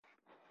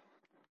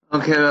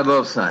Okay,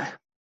 Rabbi,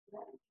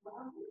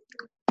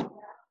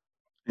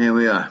 here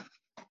we are.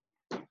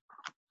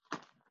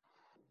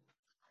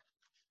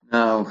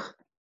 Now,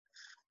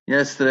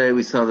 yesterday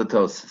we saw the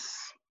Tosas.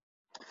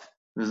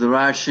 There's the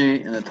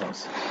Rashi and the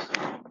Tosas.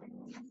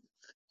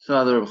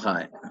 Saw the Reb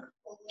Chaim.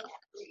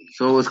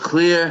 So it was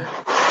clear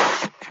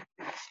from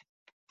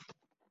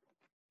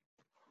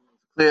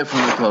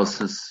the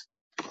Tosas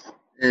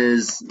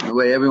is the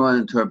way everyone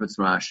interprets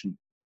Rashi. In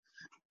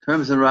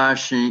terms of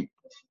Rashi,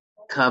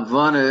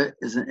 Kavana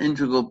is an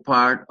integral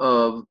part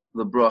of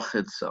the bracha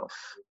itself.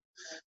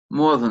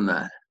 More than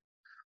that,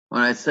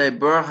 when I say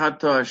Baruch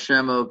Atah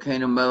Hashem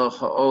Elokeinu Melech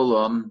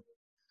HaOlam,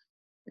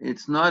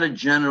 it's not a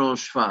general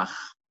shvach.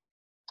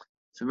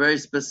 It's a very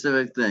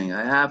specific thing.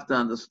 I have to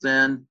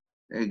understand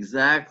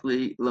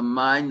exactly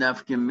Lamai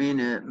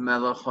Nafkamina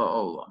Melech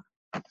HaOlam.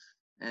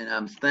 And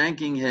I'm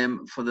thanking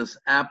him for this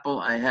apple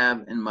I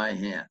have in my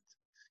hand.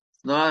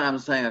 It's not I'm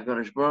saying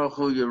HaKadosh Baruch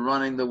Hu, you're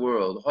running the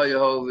world.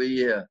 Hoyeho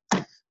v'yeh.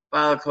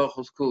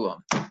 Balakochus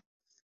kulam.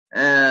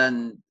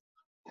 And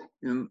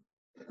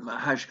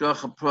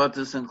Hashgacha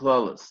Pratis and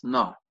Klolos.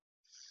 No.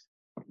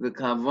 The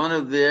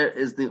Kavanah there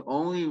is the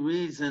only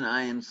reason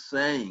I am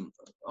saying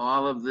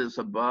all of this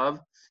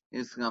above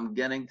is I'm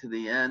getting to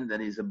the end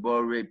that he's a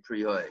Borei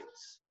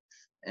Priyoetz.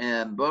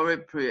 And Borei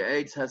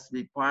Priyoetz has to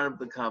be part of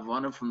the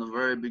Kavanah from the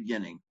very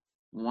beginning.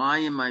 Why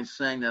am I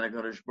saying that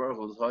HaKadosh Baruch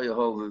Hu is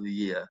Hoyeho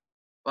v'yeh?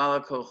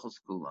 Balakochus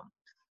kulam.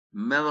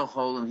 Melech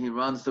Olam, he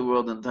runs the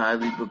world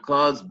entirely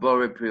because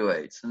Borei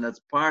Priyoetz. And that's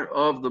part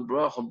of the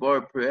bracha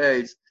Borei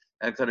Priyoetz.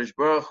 HaKadosh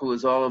Baruch Hu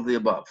is all of the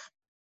above.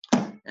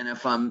 And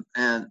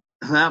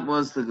that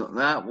was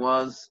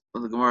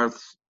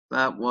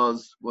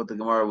what the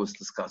Gemara was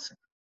discussing.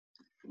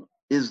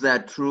 Is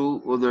that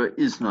true or there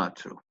is not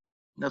true?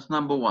 That's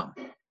number one.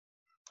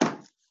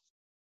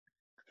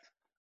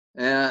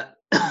 And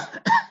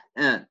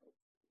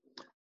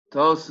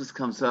Tosfos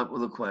comes up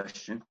with a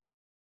question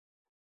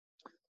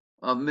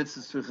of mitzvah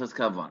srichas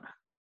kavana.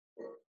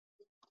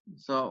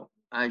 So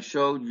I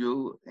showed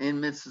you in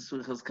mitzvah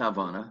srichas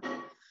kavana.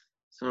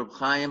 So Reb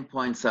Chaim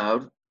points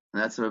out, and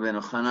that's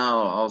Rabbeinu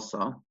Chanal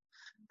also,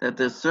 that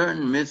there's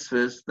certain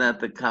mitzvahs that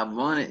the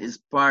kavana is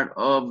part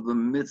of the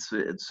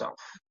mitzvah itself.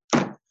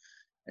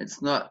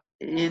 It's not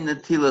in the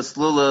Tilas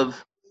Lulav.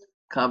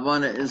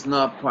 Kavana is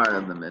not part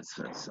of the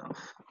mitzvah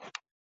itself.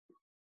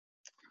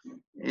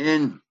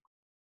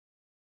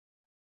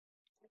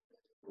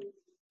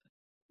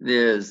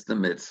 There's the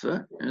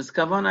mitzvah, and it's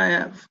kavana I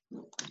have.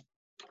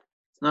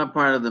 It's not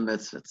part of the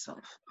mitzvah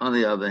itself. On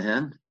the other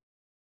hand,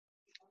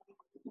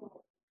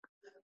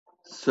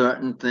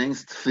 certain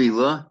things,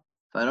 tefillah,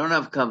 if I don't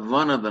have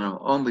kavana, then I'm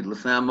omid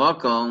l'fnei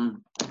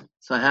makom,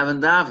 so I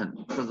haven't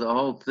davened, because the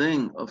whole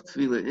thing of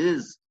tefillah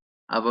is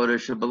avodah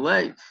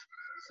shebelev.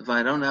 So if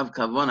I don't have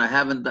kavana, I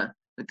haven't done.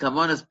 The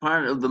kavana is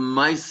part of the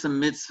ma'aseh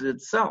mitzvah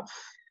itself.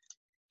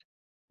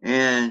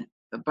 And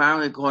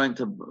apparently, according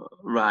to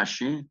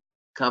Rashi,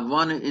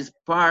 kavana is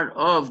part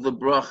of the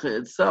bracha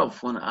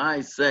itself. When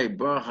I say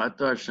Baruch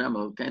Atah Hashem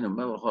Elokeinu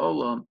Melech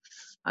HaOlam,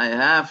 I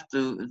have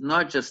to. It's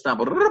not just stop.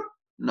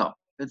 No,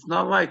 it's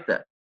not like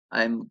that.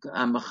 I'm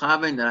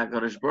mechaven that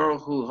HaKadosh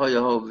Baruch Hu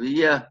Hoyeho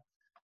v'yeh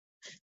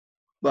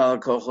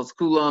Balakochos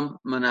kulam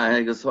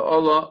Menahegas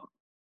HaOlam.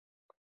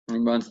 He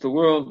runs the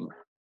world,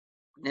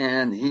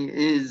 and he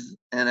is,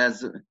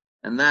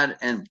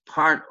 and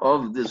part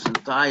of this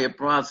entire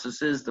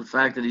process is the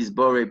fact that he's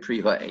Borei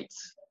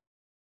Priyoetz.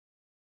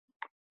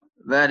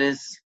 That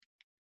is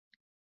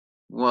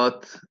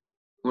what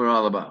we're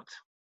all about.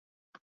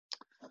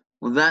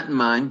 With that in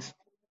mind,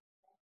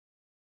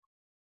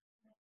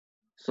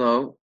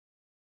 and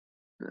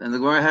the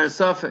Gemara had a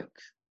suffix.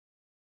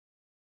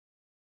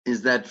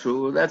 Is that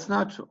true or that's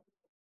not true?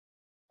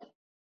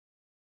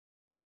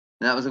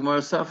 That was a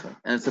Gemara suffix,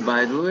 and it's a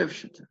Bayit Luiv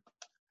Shita.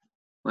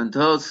 When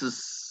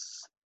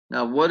Tosfos,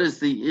 now what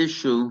is the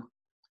issue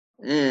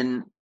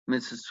in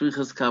mitzvah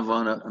srichas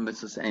kavana and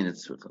mitzvah einat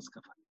srichas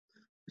kavana?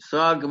 We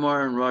saw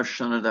Gemara in Rosh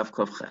Hashanah Daf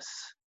Kov Ches.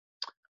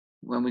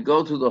 When we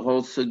go through the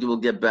whole sugya, we'll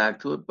get back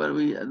to it, but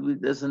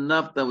there's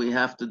enough that we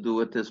have to do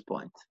at this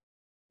point.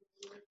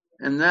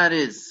 And that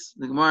is,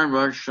 the Gemara in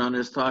Rosh Hashanah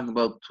is talking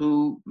about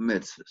two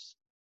mitzvahs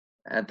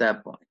at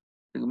that point.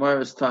 The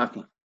Gemara is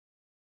talking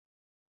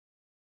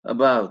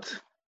about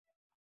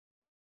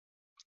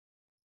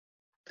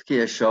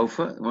Tkiyah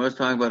Shofar. The Gemara is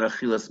talking about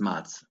Achilas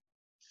Matzah.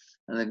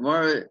 And the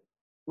Gemara,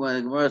 when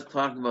the Gemara is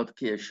talking about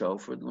Tkiyah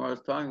Shofar, the Gemara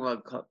is talking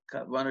about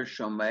Kavanah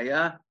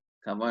Shomeya,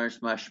 Kavanah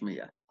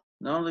Mashmiya.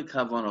 Not only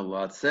Kavanah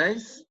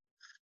Lotzes,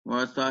 the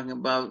Gemara is talking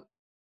about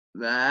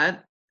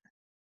that.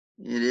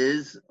 It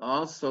is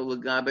also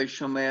Legabe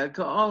Shomeya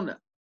Ka'ona.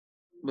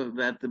 But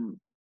that the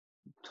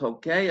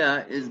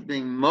Tokeya is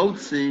being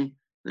motzi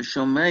the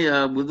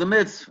Shomeya with the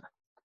mitzvah.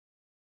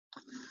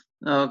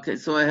 Okay,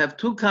 so I have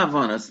two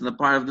kavanas in the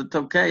part of the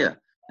Tokeya,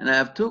 and I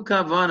have two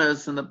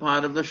kavanas in the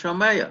part of the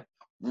Shomeya.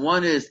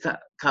 One is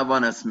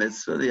kavanas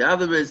mitzvah, the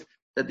other is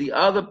that the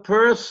other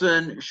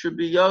person should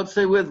be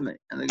Yotze with me.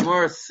 And the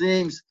Gemara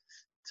seems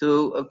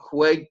to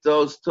equate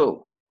those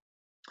two.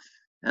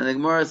 And the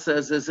Gemara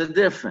says there's a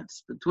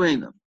difference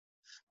between them.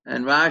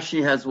 And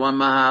Rashi has one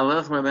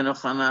mahalach, Rabbeinu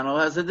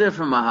Chananel has a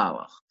different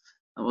mahalach.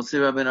 And we'll see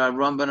Rabbeinu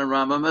Rambam and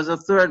Rambam has a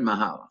third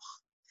mahalach.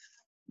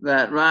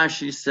 That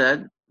Rashi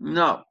said,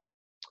 no.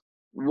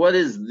 What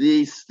is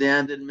the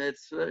standard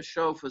mitzvah?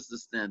 Shofar is the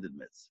standard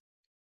mitzvah.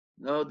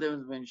 No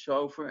difference between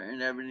shofar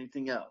and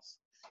everything else.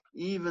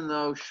 Even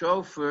though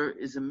shofar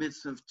is a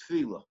mitzvah of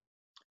tefillah.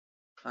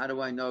 How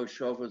do I know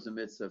shofar is a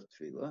mitzvah of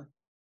tefillah?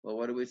 Well,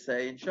 what do we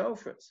say in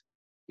shofars?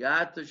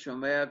 Yata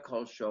shomea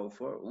kol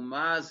shofar,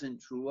 umaz in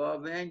trua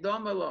ve'en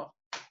domelo.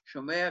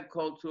 Shomea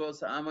kol trua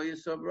sa'amo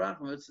yisor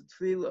barachim. It's a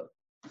tefillah.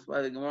 That's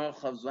why the Gemara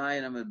Chav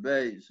Zayin Amid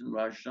Beis in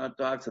Rosh Hashanah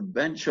talks a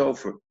bent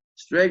shofar,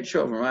 straight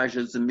shofar. Rashi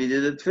is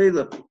immediate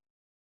tefillah.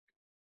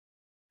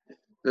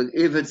 But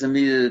if it's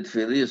immediate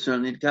tefillah, you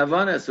certainly need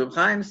kavanah. As Reb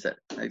Chaim said,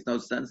 it makes no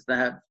sense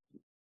to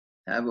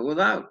have it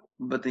without.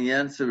 But the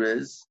answer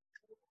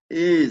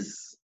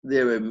is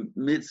there a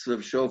mitzvah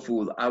of shofar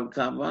without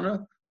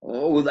kavanah,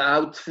 or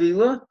without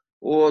tefillah,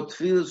 or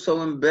tefillah is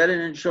so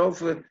embedded in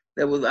shofar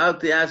that without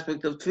the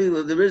aspect of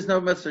tefillah, there is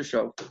no mitzvah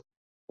shofar?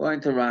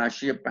 According to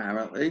Rashi,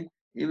 apparently,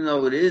 even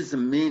though it is a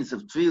means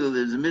of tefillah,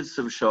 there's a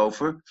mitzvah of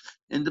shofar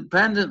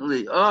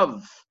independently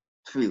of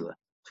tefillah.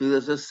 Tefillah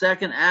is a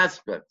second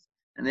aspect,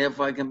 and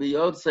therefore I can be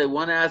say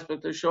one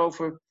aspect of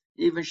shofar,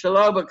 even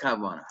shaloba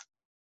kavanah.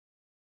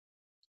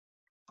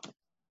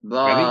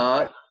 But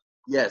Rabbi?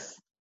 yes,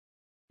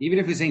 Even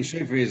if we're saying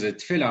shofar is a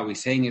tefillah, are we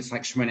saying it's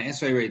like Shemona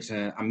Esrei, where it's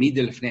a amidah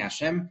lefnei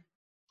Hashem?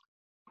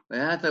 I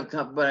have to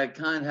have, but I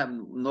can't have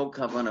no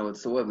kavanah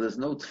whatsoever. There's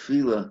no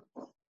tefillah.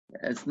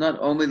 It's not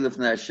only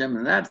lifnei Hashem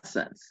in that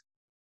sense,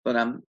 but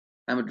I'm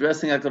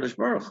addressing HaKadosh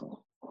Baruch Hu.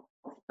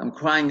 I'm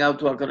crying out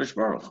to HaKadosh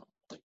Baruch Hu.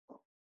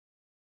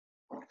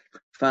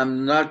 If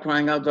I'm not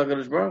crying out to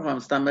HaKadosh Baruch Hu, I'm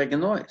start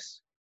making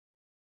noise.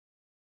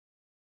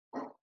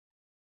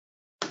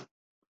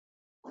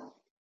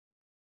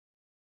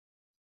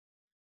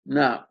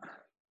 Now,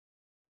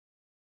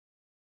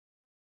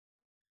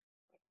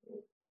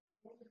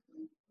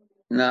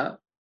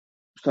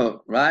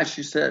 so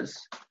Rashi says,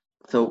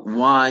 so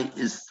why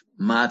is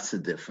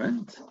matzah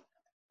different?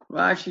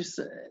 Rashi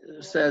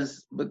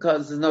says,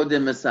 because there's no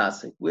din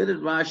misasik. Where did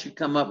Rashi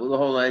come up with the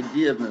whole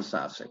idea of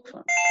misasik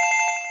from?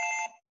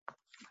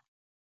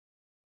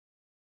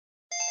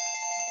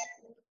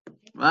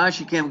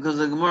 Rashi came because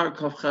the Gemara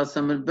Kaf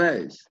Chasam and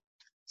Beis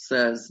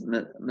says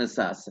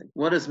misasik.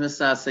 What does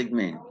misasik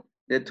mean?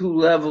 There are two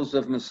levels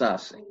of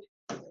misasik.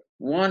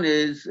 One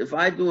is if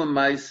I do a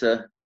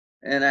maisa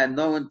and I had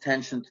no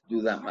intention to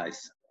do that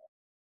maisa.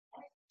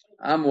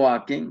 I'm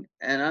walking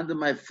and under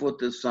my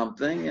foot is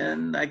something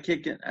and I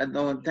kick it. I had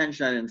no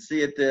intention. I didn't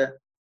see it there.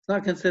 It's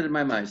not considered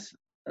my maisa.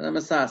 It's a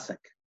misasik.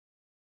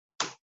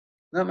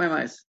 Not my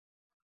maisa.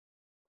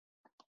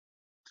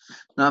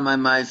 Not my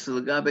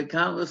maisa. Legabe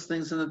countless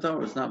things in the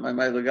Torah. It's not my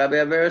maisa.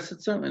 Legabe Averis,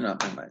 it's certainly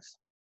not my maisa.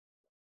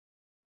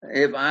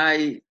 If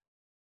I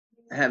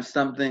have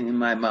something in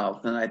my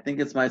mouth and I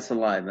think it's my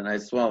saliva and I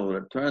swallow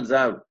it, it turns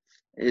out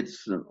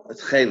it's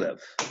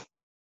chaylev.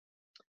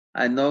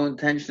 I had no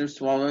intention of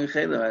swallowing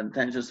chaylev. I had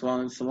intention of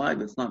swallowing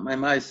saliva. It's not my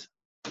maisa.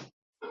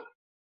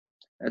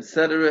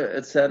 Etc.,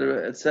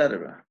 etc.,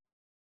 etc.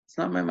 It's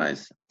not my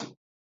maisa.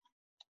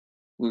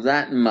 With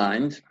that in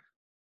mind,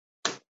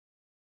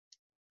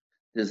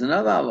 there's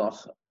another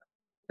halacha.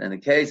 In the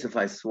case if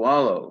I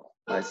swallow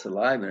my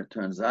saliva and it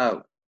turns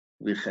out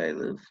to be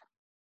chaylev,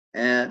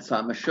 and so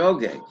I'm a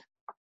shogeg,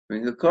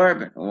 bring a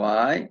korban.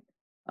 Why?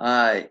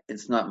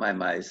 It's not my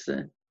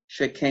maisa.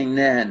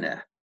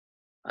 Shekeneh.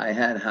 I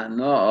had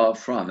hanoah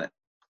from it.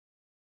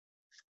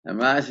 And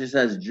Rashi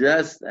says,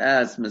 just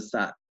as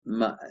misasek.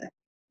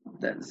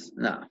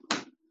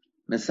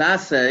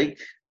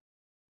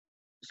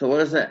 So what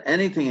does that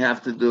anything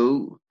have to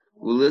do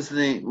with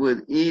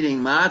eating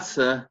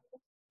matzah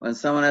when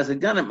someone has a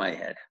gun at my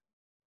head?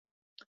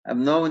 I have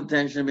no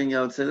intention of being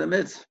able to say the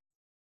mitzvah.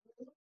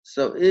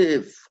 So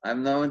if I have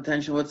no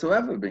intention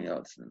whatsoever of being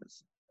able to say the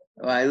mitzvah,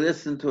 if I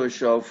listen to a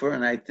shofar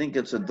and I think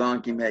it's a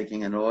donkey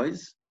making a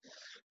noise,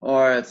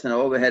 or it's an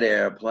overhead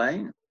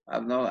airplane, I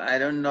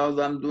don't know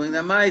that I'm doing the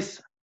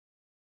maisa.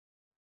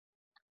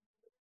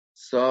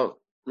 So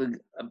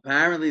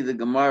apparently the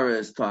Gemara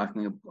is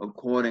talking,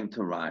 according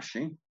to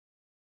Rashi,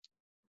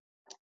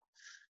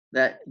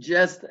 that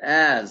just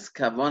as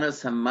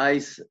kavanas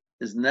hamais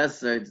is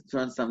necessary to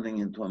turn something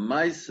into a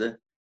maisa,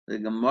 the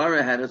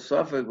Gemara had a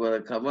suffix where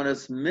a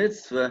kavanas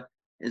mitzvah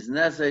is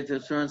necessary to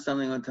turn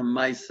something into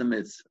maisa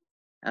mitzvah.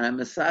 And I'm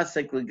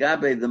misasek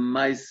legabe the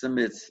maisa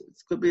mitzvah.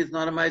 It could be it's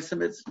not a maisa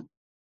mitzvah.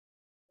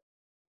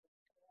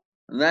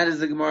 And that is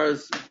the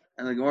Gemara's,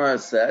 and the Gemara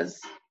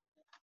says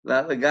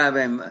that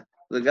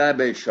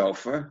legabe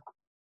shofar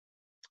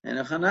and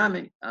a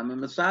chanami. I'm a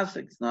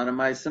misasek. It's not a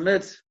maisa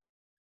mitzvah.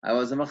 I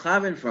was a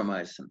machavin for a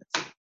maisa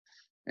mitzvah.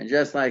 And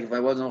just like if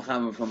I wasn't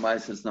machavin for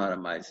maisa, it's not a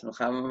maisa.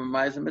 Machavin for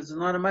maisa mitzvah is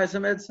not a maisa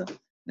mitzvah.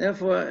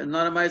 Therefore, it's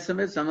not a maisa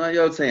mitzvah. I'm not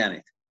yotzei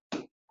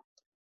anything.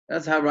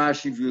 That's how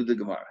Rashi viewed the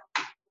Gemara.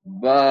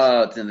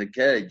 But in the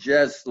case,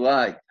 just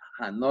like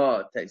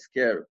Hanoah takes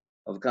care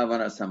of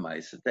Kavanas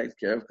HaMaisa takes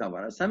care of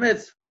Kavanas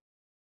HaMitzvah.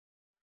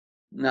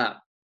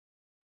 Now,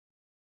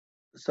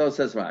 so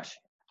says Rashi.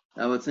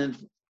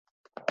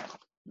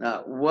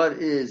 Now, what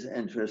is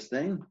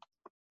interesting?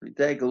 We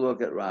take a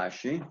look at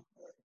Rashi.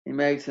 He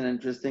makes an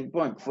interesting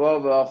point.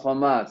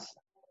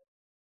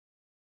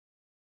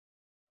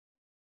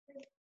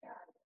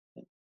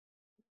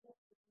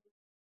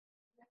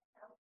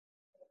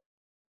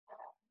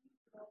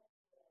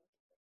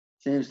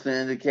 Seems to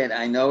indicate,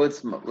 I know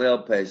it's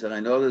Leil Pesach, I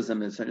know there's a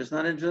mitzvah, I'm just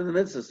not interested in the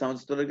mitzvah. Someone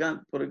put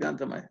a gun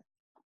to my head.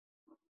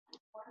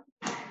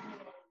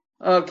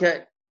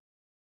 Okay.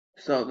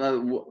 So now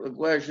the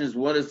question is,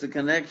 what is the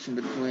connection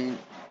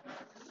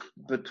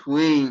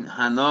between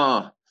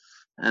Hana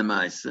and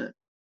Maisa?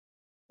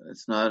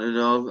 It's not at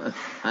all,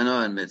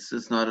 Hana and mitzvah,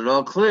 it's not at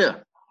all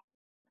clear.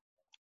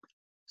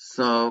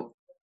 So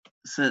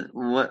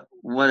what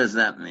does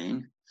that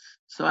mean?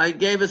 So I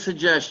gave a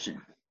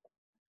suggestion.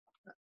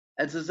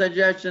 It's a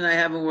suggestion I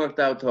haven't worked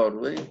out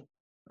totally.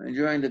 And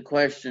during the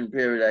question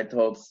period, I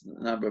told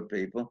a number of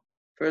people.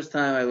 First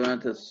time I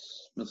learned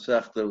this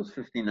Masechta was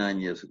 59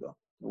 years ago,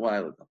 a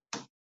while ago.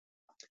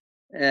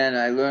 And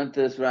I learned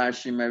this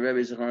Rashi. My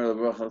Rebbe Zichrono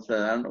Livrocha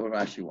said, I don't know what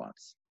Rashi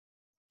wants.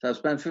 So I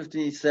spent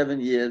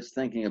 57 years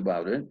thinking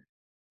about it.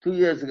 2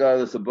 years ago, there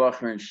was a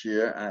Bocher in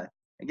Shir.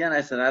 Again,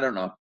 I said, I don't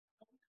know.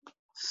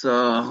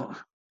 So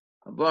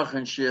a Bocher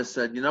in Shir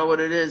said, you know what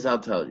it is? I'll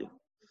tell you.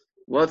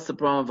 What's the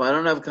problem? If I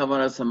don't have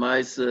Kavanas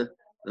HaMaisa,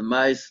 the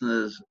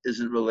Maisa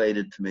isn't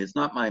related to me. It's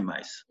not my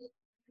Maisa.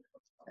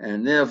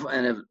 And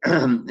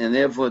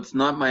therefore, it's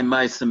not my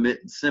Maisa.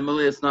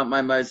 Similarly, it's not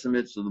my Maisa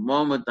mitzvah. The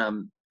moment I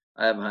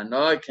have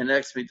Hana, it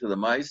connects me to the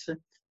Maisa.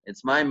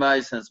 It's my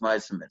Maisa and it's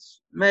Maisa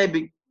mitzvah.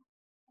 Maybe.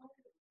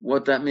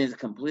 What that means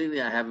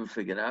completely, I haven't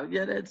figured out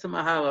yet. It's a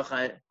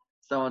mahalach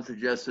someone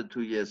suggested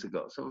 2 years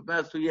ago. So for the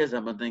past 2 years,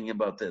 I've been thinking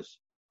about this.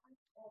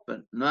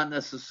 But not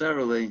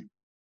necessarily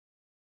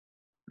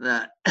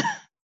that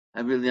I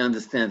really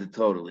understand it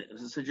totally. It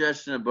was a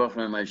suggestion that Bocher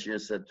and Mashir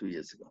said 2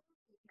 years ago.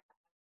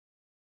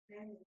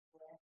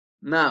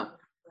 Now,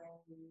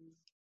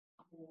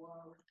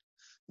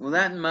 with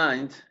that in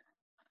mind,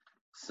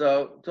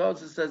 so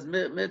Tosha says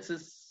mitzvah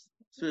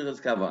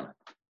tzrichas kavana.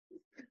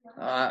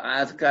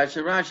 As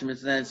Kasha Rashi,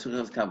 mitzvah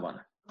tzrichas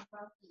kavana.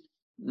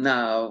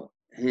 Now,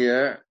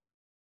 here,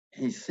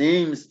 he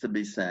seems to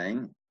be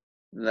saying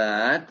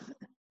that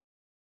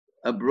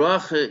a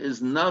bracha is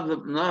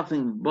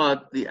nothing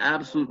but the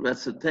absolute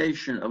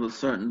recitation of a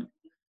certain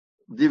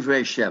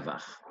divrei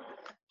shevach.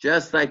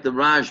 Just like the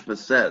Rashba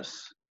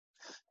says,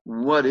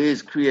 what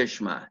is Kriya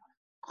Shema?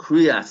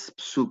 Kriyas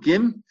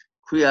psukim,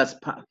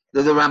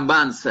 the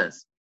Ramban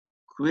says,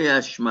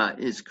 Kriya Shema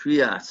is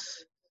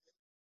Kriyas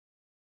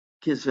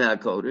Kisvei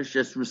HaKodesh,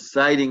 just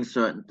reciting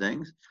certain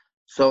things.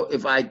 So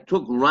if I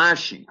took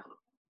Rashi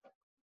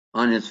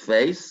on his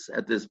face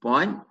at this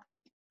point,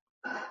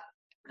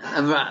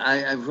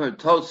 I've heard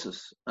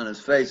Tosas on his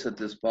face at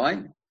this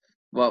point.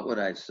 What would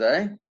I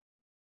say?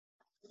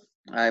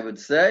 I would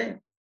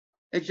say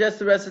it's just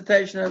the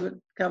recitation of it.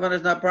 Kavanah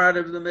is not part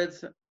of the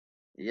mitzvah.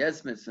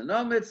 Yes, mitzvah,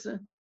 no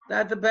mitzvah.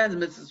 That depends.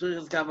 Mitzvah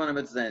tzrichas kavanah,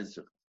 mitzvah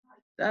tzrichas.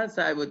 That's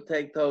how I would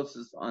take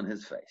Tosas on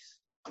his face.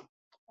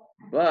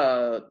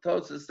 But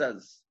Tosas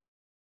says,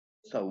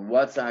 so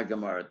what's our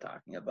Gemara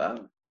talking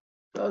about?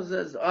 Tosas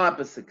says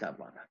opposite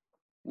kavanah.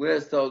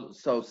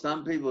 So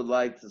some people would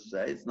like to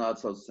say it's not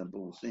so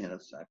simple. We'll see in a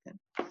second.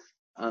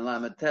 On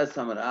Lametes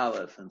Amud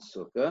Aleph and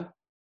Sukkah,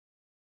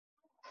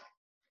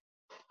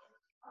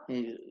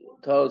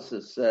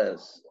 Tosas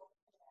says,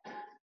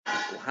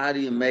 how do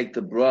you make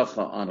the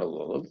bracha on a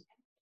lulav?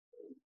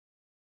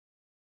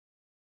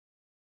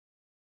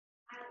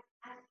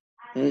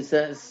 He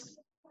says,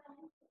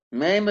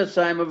 if I'm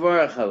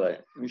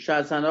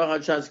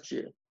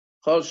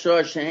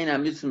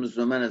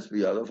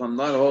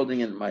not holding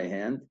it in my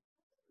hand,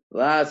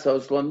 I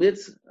can't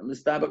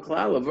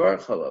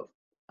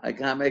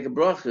make a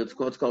bracha. It's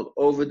called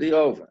over the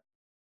over.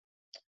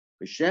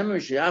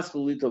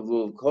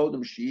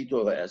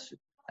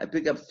 I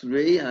pick up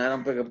 3 and I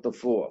don't pick up the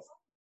 4th.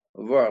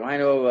 I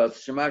know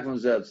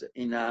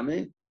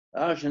Inami,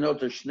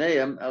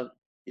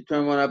 you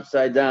turn one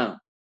upside down.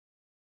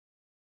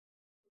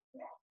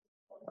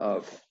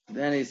 Okay.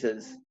 Then he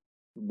says,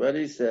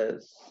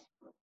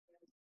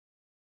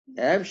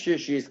 Evshir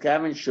she's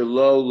coming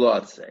shelo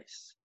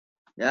lotzeis.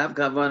 You have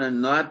kavanah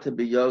not to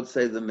be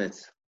yotzei the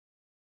mitzvah.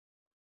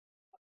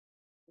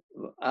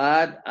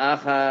 Ad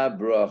acha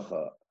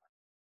bracha.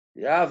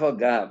 Yava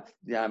gav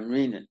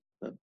yamrinin.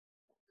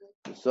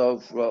 So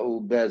frau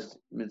best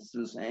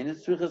mitzvahs ain't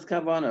tzrichas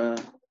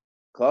kavanah.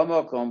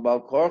 Kama kom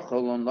bal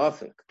korchol on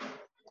nafik.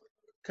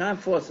 Can't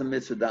force a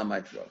mitzvah down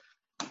my throat.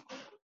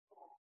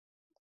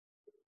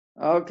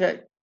 Okay.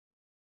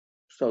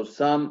 So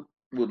some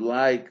would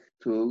like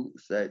to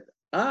say,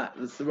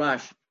 it's the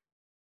Rashi.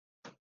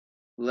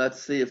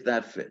 Let's see if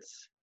that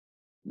fits.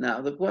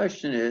 Now the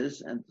question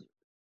is, and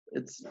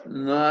it's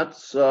not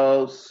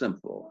so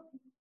simple,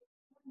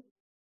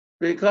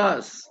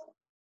 because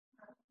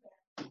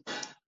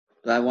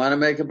I want to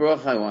make a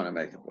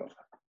bracha,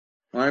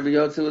 Want to be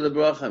yotze with the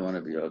bracha? I want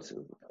to be yotze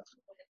with the bracha.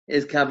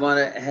 Is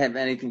kavana have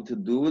anything to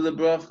do with the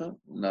bracha?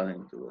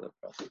 Nothing to do with the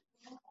bracha.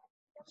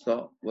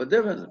 So what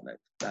difference it makes?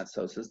 That's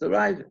so says the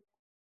Ravid.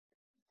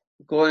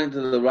 According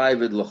to the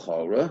Ravid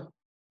L'chora,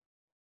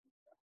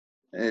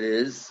 it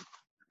is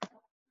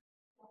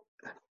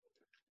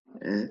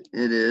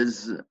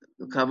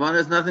kavana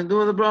has nothing to do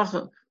with the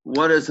bracha.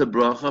 What is a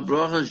bracha?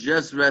 Bracha is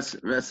just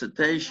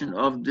recitation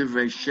of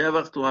divrei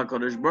shevach to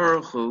HaKadosh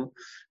Baruch Hu,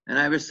 and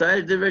I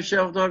recited divrei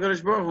shevach to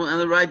HaKadosh Baruch Hu, and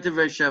the right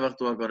divrei shevach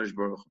to HaKadosh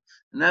Baruch Hu,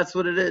 and that's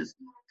what it is.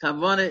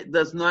 Kavana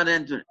does not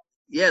enter.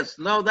 Yes,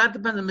 no, that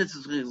depends on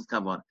mitzvah's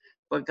kavana,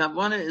 but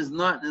kavana is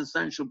not an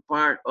essential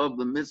part of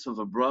the mitzvah of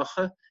a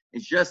bracha.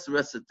 It's just a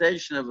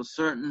recitation of a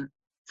certain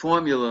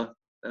formula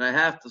that I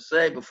have to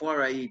say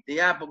before I eat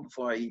the apple,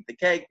 before I eat the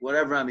cake,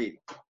 whatever I'm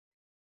eating.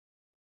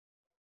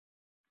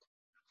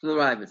 So the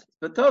Ravid says.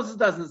 But Tosfos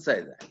doesn't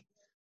say that.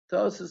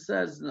 Tosfos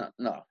says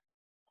no.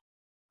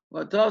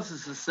 What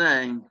Tosfos is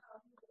saying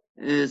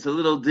is a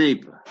little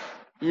deeper.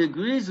 He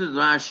agrees with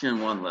Rashi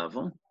on one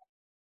level,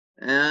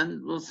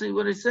 and we'll see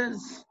what he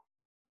says.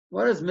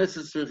 What is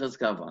Mitzvah Tzrichas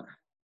Kavana?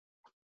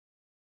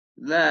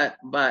 That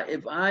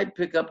if I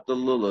pick up the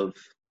lulav,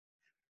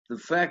 the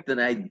fact that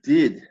I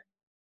did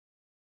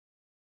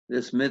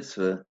this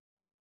mitzvah,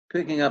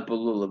 picking up a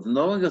lulav,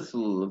 knowing it's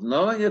lulav,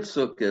 knowing it's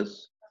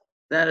sukkahs,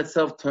 that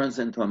itself turns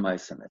into a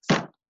ma'aseh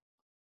mitzvah.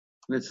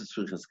 Mitzvah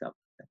tzrichas kavana.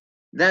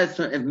 That's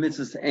if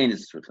mitzvah ain't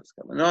tzrichas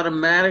kavana. It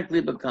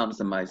automatically becomes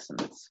a ma'aseh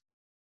mitzvah.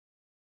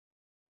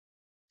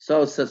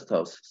 So says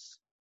Tosfos.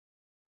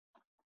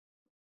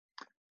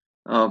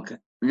 Okay.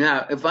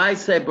 Now, if I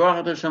say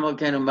Baruch Atah Hashem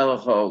Elokeinu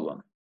Melech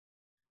HaOlam,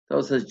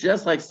 Tosfos says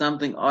just like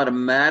something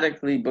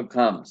automatically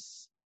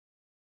becomes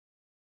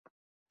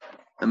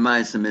a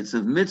ma'aseh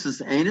mitzvah.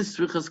 Mitzvah ain't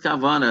tzrichas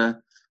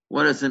kavana.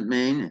 What does it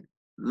mean?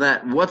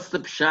 That what's the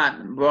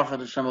pshat? Baruch Atah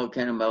Hashem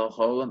Elokeinu Melech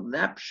HaOlam.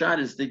 That pshat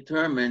is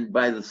determined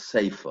by the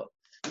sefer.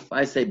 If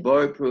I say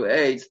Borei Pru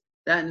Eitz,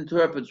 that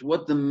interprets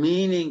what the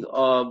meaning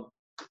of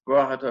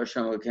Baruch Atah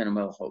Hashem Elokeinu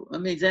Melech HaOlam.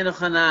 It means Eino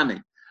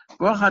Chanami.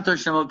 Baruch Atah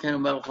Hashem Elokeinu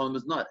Melech HaOlam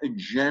is not a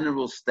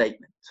general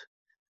statement.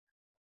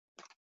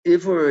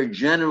 If it were a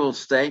general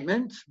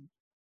statement,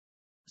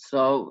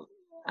 so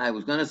I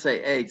was going to say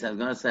Eitz, I was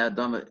going to say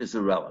Adama is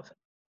irrelevant.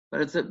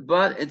 But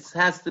it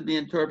has to be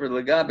interpreted.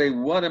 Lagabe,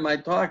 what am I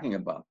talking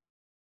about?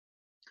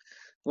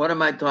 What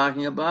am I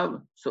talking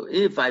about? So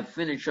if I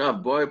finish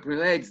off Borei Pru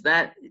Eitz,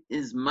 that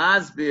is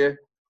masbir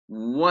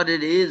what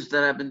it is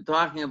that I've been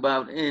talking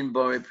about in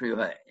Borei Pru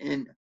Eitz,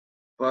 in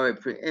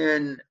Baruch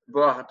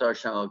Atah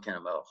Hashem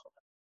Elokeinu Melech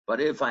HaOlam. But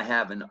if I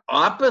have an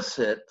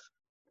opposite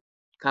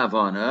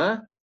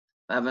kavana,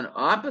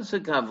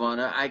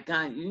 I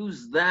can't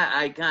use that.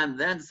 I can't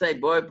then say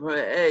Borei Pru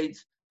Eitz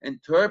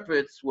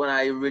interprets what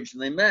I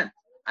originally meant.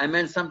 I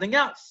meant something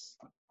else.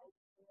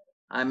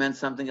 I meant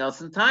something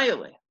else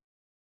entirely.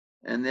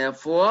 And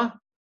therefore,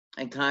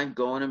 I can't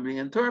go in and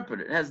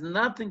reinterpret it. It has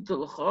nothing to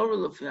l'chora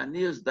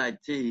l'fianiyus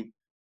daiti.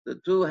 The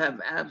two have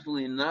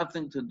absolutely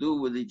nothing to do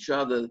with each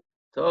other.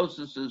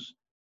 Tosfos is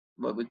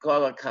what we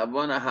call a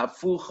kavana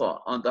hafucha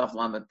on Daf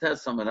Lamed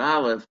Tes Amud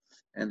Aleph,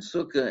 and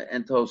Sukkah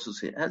and Tosfos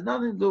here. It has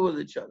nothing to do with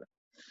each other.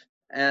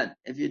 And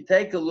if you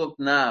take a look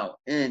now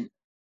in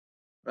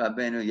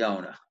Rabbeinu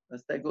Yonah,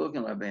 let's take a look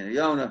in Rabbeinu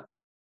Yonah.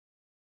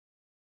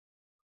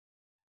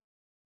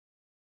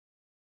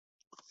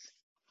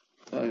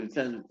 So it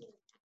says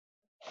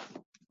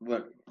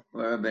what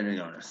Rabbeinu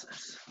Yonah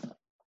says.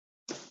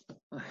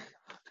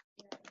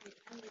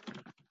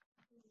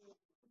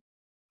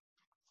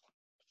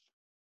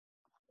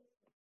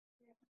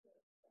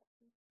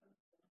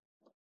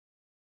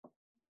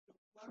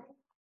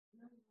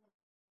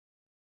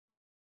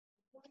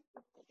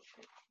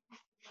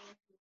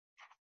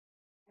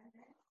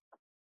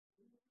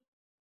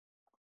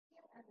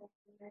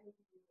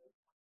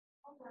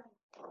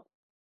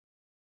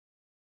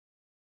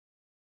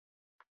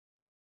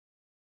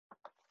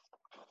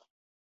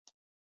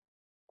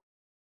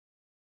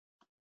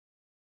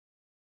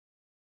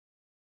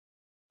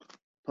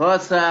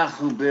 Pasach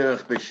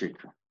u'berach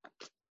b'shikra.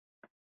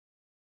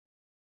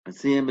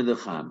 Asiyim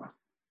b'dechama.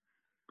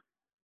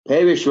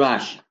 Perish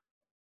Rashi.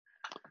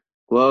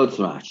 Quotes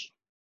Rashi.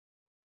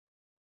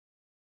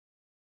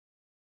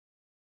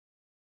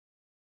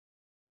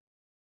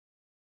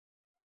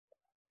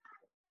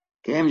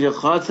 Kem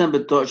jechatzem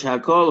b'tosh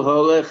hakol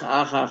holech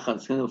achar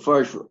chatzim. The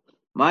first rule.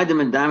 Ma'adim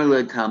and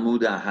Damile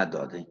Talmud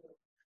Hadadi.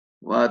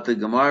 What the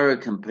Gemara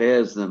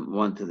compares them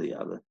one to the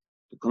other.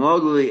 The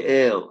Komodli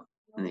El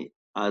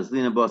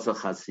Azlina Bosa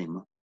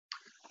Chasima.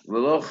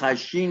 V'lo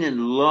chashinin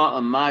lo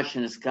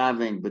amashin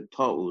eskaven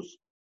b'to'us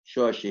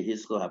shoshi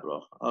hiskol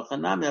habrocha.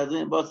 Achanami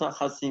Azlina Bosa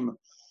Chasima.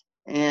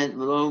 And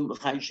v'lo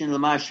chashin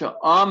l'masha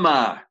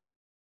Omar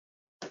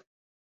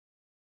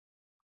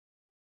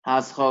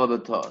haschol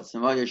b'to'us.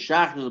 And while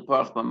Yeshach is a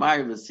parach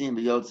b'mari v'sim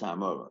b'yotz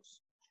ha'moros.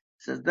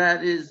 Says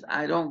that is,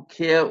 I don't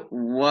care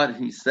what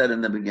he said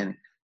in the beginning.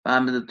 If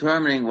I'm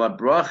determining what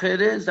bracha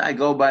it is, I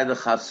go by the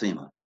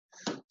chasima.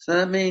 So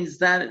that means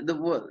that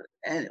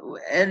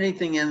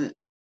anything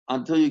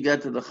until you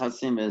get to the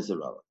Chasim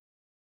Ezra.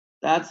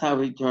 That's how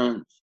he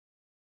turns.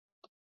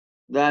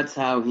 That's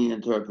how he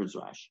interprets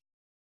Rashi.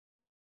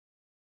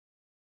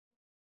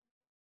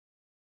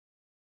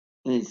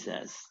 He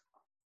says,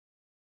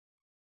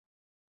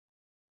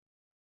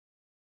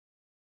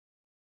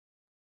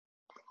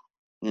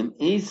 "Im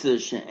isa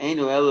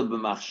she'enu ela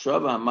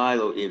b'machshava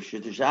hamaylo if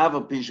she'tishav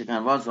al pisha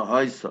kanvas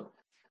ha'hoysa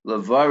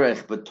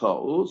levarech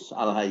b'to'us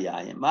al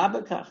hayayim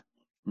ma'bekach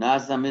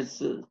nasa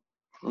mitzvah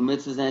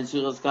u'mitzvah zayin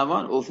tzrichos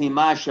kavan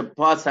u'fima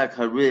she'pasak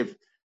harif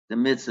the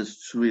mitzvah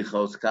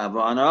tzrichos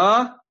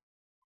kavana."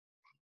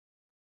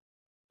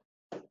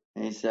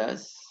 He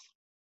says,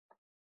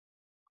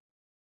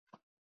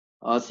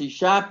 "Asi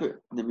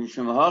shaper the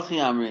mishum hachi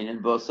amrin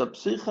and bosa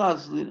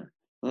psichas lina."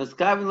 Let's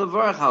kavin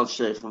levarach al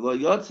sheikh lo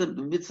yotzeb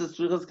the mitzvah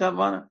tzrichos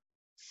kavana.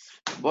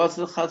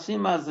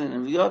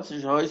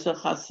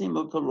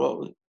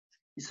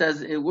 He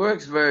says it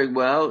works very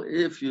well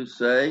if you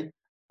say,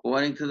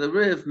 according to the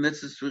Rif,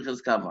 mitzvah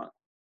tzrichas kavan.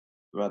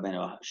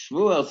 Rabbeinu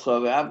Shmuel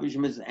so average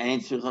mitzvah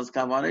ain't tzrichas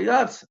kavan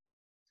yotze.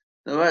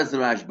 The rest the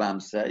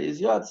Rashbam say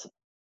is yotze.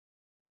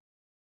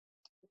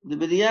 The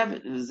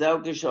b'diavad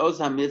v'zeu k'shoz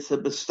ha-mitzvah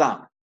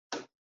b'stam.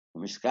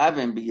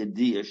 Mishkaven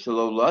b'yediyah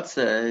shelo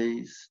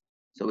lotzeis.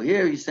 So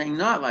here he's saying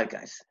not like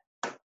I said.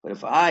 But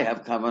if I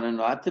have kavanah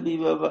not to be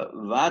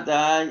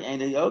vaday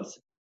and a yotze,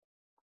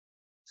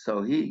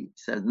 so he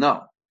says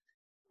no.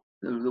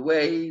 The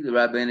way the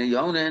Rabbeinu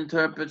Yonah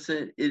interprets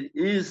it, it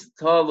is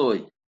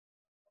totally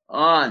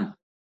on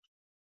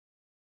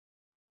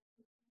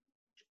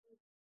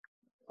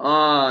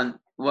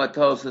what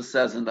Tosfos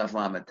says in Daf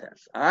Lamed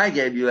Tes. I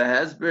gave you a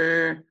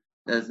hesber.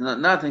 There's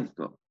nothing to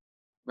do.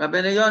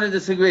 Rabbeinu Yonah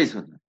disagrees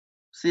with me.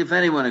 See if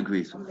anyone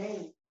agrees with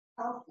me.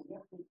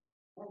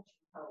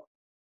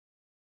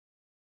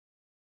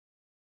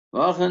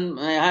 Wochen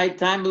hay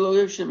time below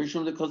ifshe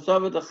mishum the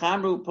kosova the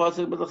chamru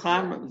pasuk with the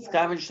chamru it's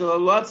kaven shel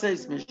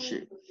lotzes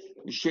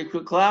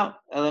mishikru klau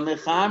ela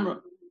mechamru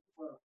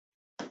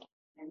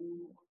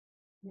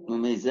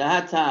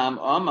umizatam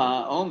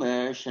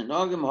omer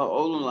shenogim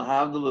ha'olun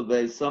lahavdul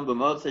lebeisam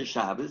b'motzei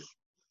Shabbos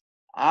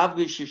av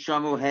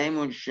gishishamu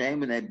heimun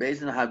shem and a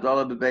basin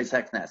hadolah b'beis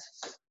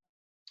haknesses.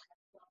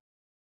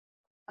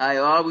 I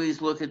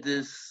always look at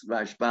this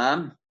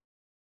Rashbam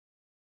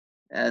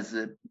as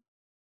a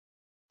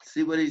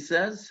see what he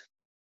says?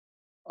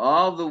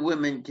 All the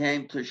women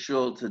came to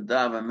shul to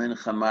daven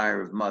mincha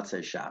ma'ariv of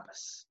Motzei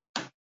Shabbos.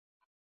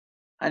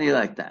 How do you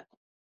like that?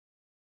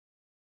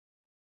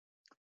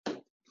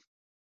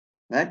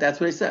 Right? That's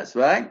what he says,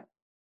 right?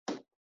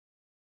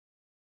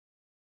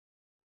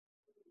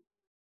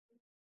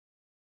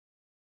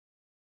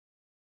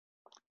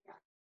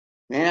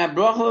 And I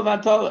brocha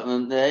levatol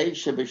and they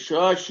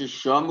shebishor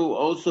shishamu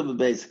also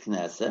bebeis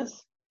knesses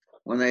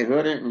when they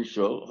heard it in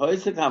shul.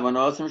 Hoysek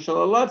havanosim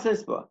shul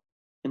alotzes ba.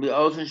 Can be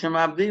also shem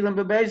abdilim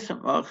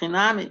bebeisim or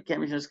chinami.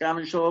 Came from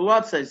skaven shul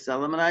alotzes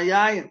selam and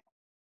ayayim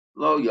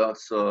lo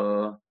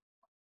yotso.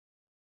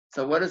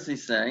 So what is he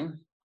saying?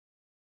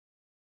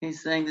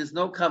 He's saying there's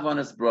no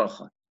kavanas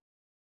bracha.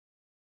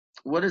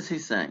 What is he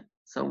saying?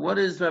 So what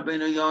is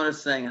Rabbeinu Yonah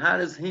saying? How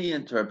does he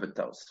interpret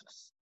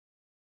Tosfos?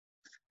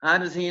 How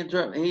does he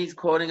interpret? He's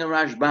quoting a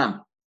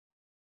Rashbam.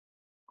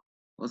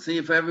 We'll see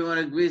if everyone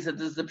agrees that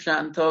this is the Pshat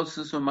and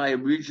Tosfos or my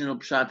original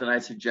Pshat that I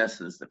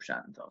suggested is the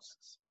Pshat and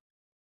Tosfos.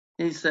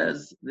 He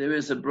says there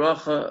is a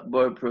bracha,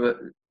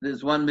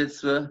 there's one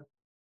mitzvah,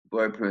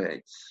 bor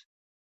peretz.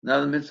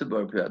 Another mitzvah,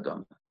 bor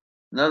pe'adam.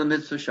 Another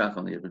mitzvah, shachal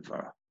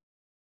niyad.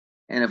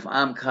 And if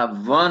I'm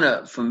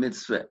kavana for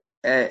mitzvah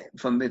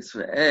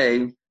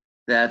A,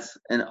 that's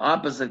an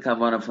opposite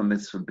kavana for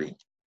mitzvah B.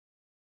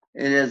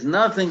 It has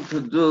nothing to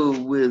do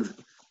with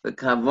the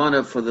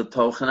kavana for the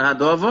tochen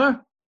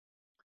hadover.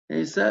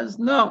 He says,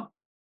 no.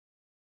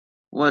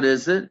 What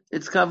is it?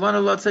 It's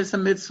kavana, let's say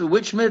some mitzvah.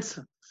 Which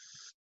mitzvah?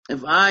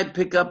 If I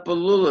pick up a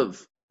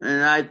lulav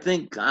and I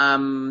think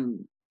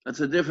it's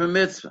a different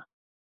mitzvah,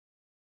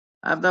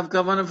 I have to have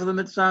kavana for the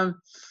mitzvah.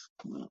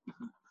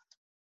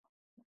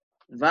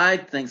 If I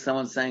think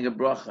someone's saying a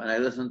bracha and I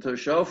listen to a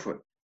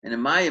shofar, and in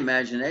my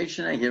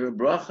imagination I hear a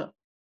bracha,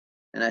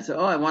 and I say,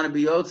 oh, I want to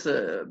be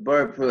yotze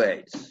bar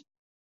parades.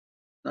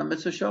 Not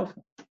mitzvah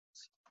shofar.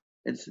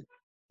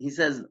 He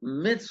says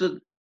mitzvah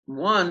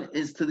 1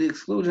 is to the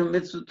exclusion of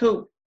mitzvah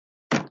 2.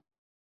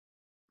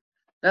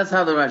 That's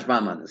how the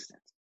Rashbam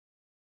understands.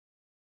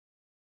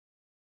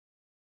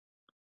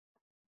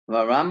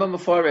 Rambam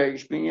before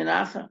Reish Binyan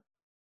Acha.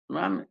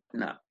 No.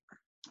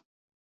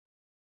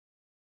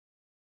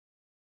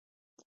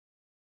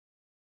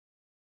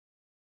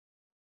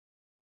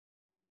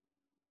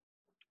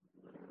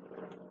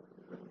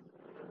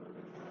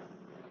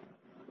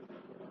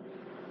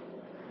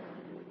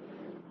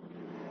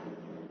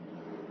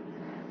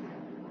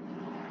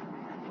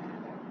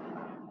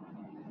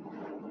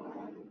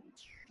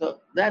 So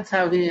that's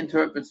how he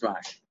interprets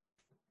Rashi.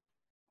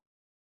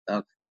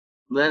 Okay.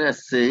 Let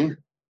us see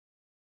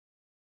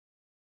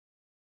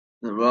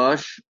the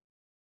Rosh,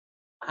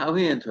 how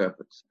he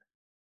interprets.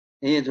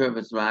 He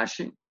interprets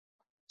Rashi.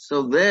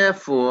 So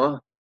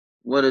therefore,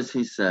 what is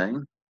he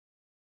saying?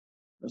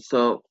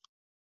 So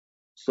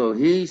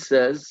he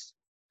says,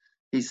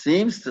 he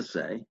seems to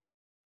say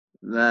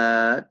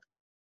that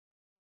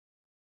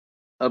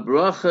a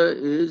bracha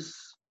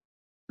is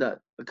that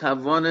a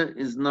kavana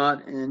is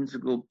not an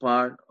integral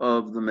part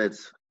of the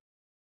mitzvah,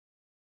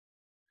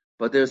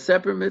 but there are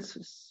separate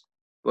mitzvahs.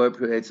 Bor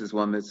Pri'etz is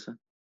one mitzvah.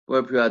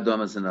 Bor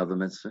Pri'adam is another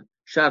mitzvah.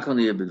 Shakal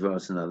Niyah B'dvar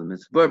is another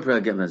mitzvah. Bor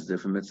Pri'agem is a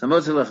different mitzvah.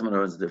 Moshe Lechem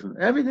Menorah is different.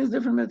 Everything's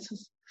different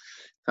mitzvahs.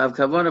 If I have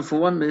kavana for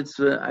one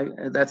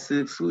mitzvah, that's the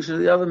exclusion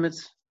of the other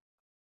mitzvah.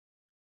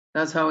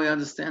 That's how he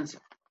understands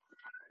it.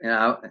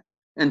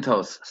 In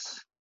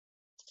Tosas.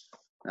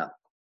 Now,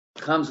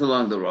 comes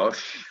along the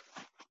Rosh,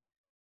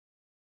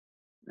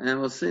 and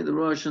we'll see the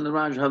Rosh and the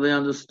Raj, how they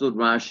understood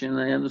Rashi and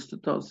they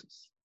understood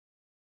Tosas.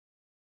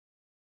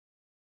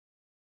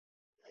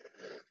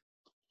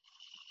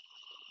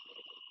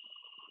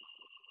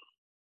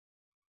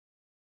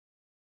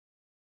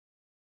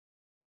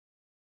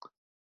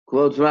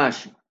 Quotes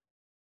Rashi.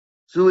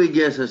 Zui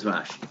guesses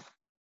Rashi.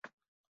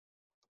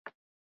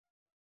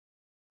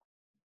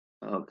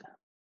 Okay.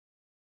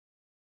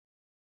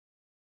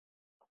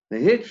 The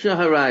Hiksha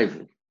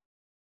Harayvi.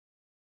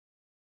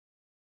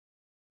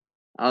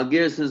 Al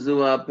Gersa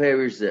Zua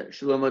Perish Zeh.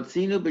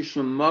 Shlomotzinu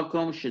b'shum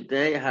makom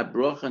shetei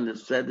habrocha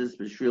nefsedes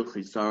b'shvil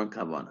chisaron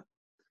kavana.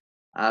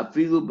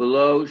 Afilu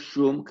below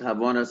shum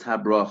kavanas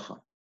habrocha.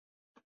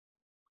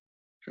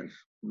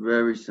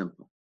 Very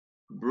simple.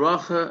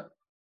 Bracha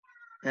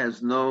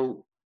has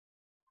no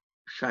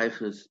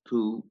shaykhs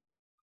to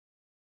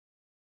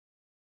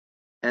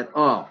at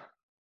all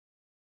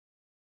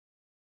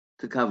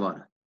to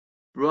kavana.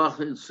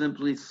 Bracha is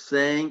simply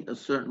saying a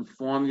certain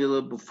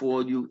formula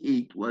before you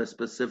eat a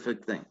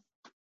specific thing.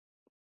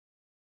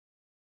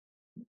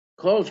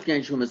 And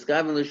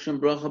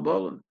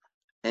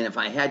if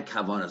I had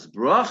kavanas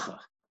bracha,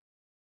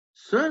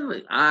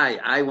 certainly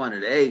I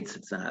wanted eight.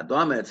 It's an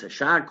adama, it's a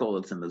shakol,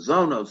 it's a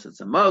mazonos,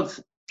 it's a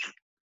motz.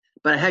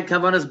 But I had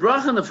kavanas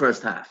bracha in the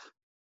first half.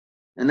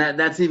 And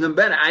that's even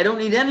better. I don't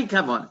need any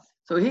kavanah.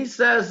 So he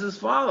says as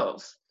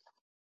follows.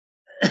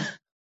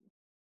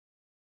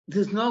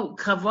 There's no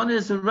kavanah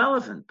is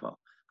irrelevant, Paul.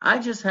 I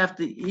just have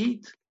to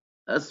eat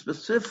I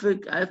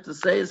have to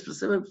say a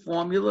specific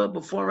formula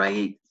before I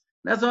eat.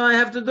 That's all I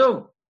have to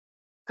do.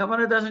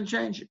 Kavanah doesn't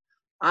change it.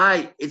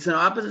 It's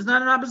not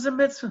an opposite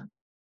mitzvah.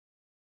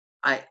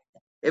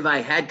 If I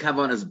had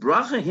kavanas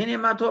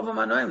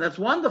bracha, that's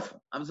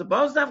wonderful. I'm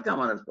supposed to have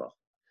kavanas bracha.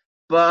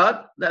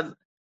 But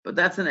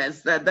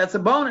that's a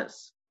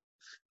bonus.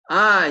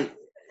 I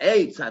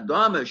ate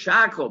adama,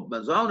 shakol,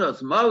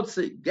 mazonos,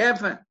 motzi,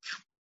 geffen.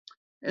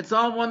 It's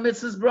all one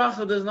mitzvah's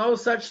bracha. There's no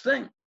such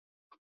thing.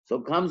 So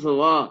comes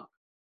along.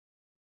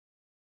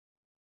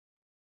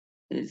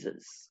 He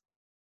says,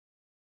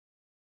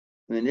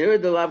 "V'nira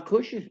delav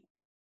kushi."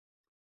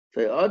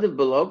 So other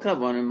below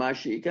kavanah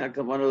mashika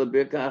kavanah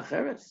lebirka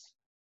acheres.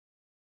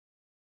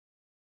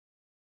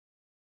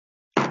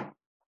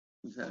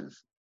 He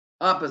says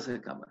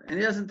opposite kavanah, and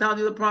he doesn't tell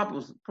you the problem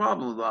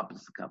with the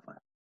opposite kavanah.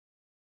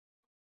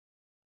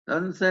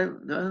 Doesn't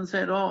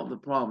say at all the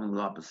problem with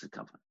opposite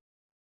kavanah.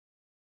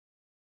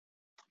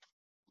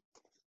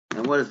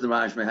 And what does the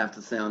Rashba have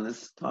to say on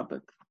this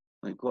topic?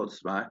 When he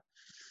quotes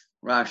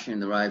Rashi in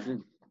the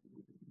Ravid.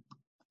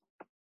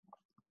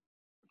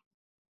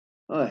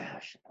 Oh,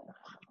 gosh.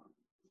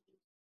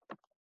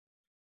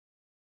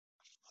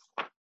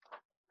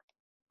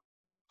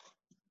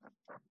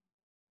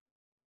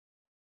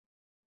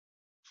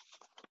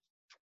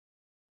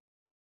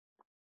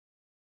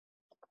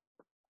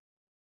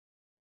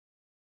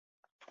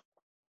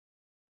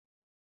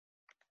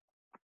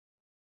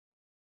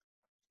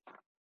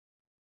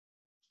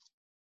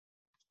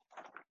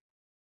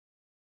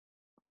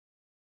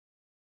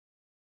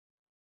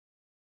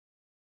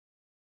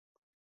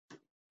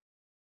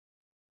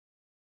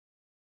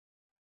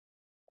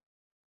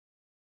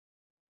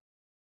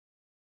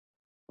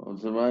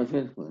 What's the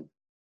Ravid?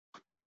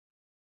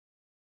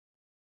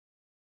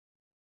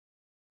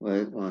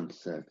 Wait 1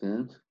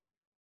 second.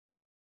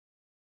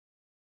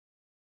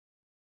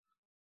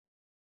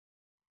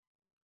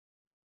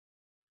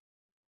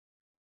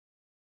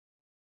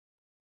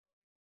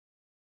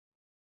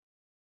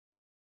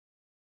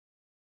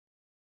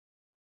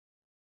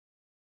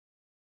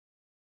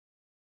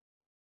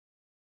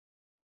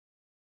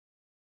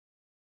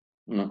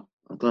 No,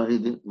 I thought he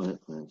did. Wait.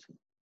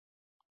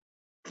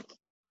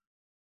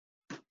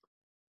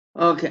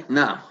 Okay,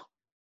 now.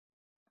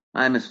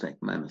 My mistake.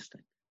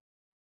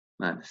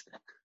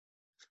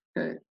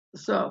 Okay,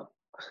 so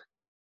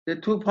there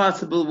are two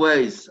possible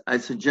ways I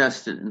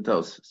suggested in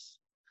Tosfos.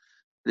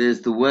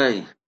 There's the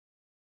way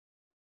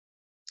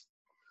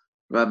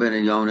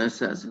Rabbeinu Yonah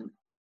says it,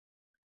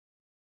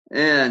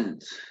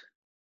 and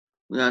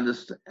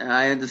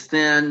I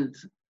understand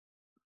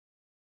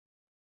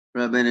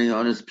Rabbeinu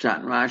Yonah's Pshat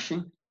and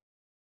Rashi.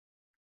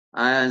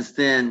 I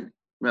understand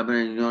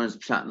Rabbeinu Yonah's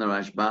Pshat and the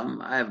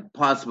Rashbam. I have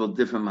possible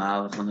different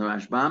mahalach on the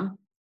Rashbam,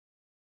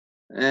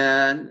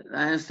 and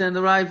I understand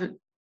the Ravid.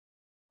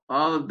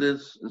 All of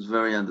this is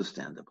very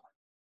understandable.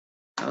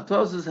 Now,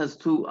 Tosfos has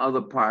two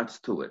other parts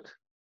to it.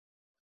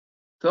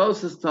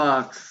 Tosfos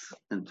talks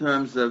in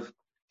terms of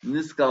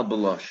Niskal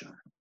Belosha.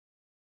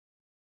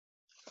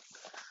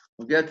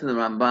 We'll get to the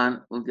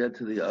Ramban, we'll get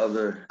to the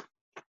other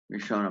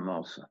Rishonim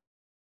also.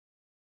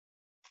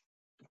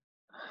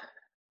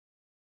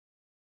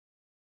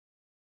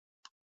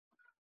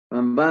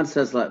 Ramban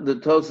says the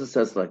Tosfos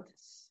says like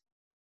this.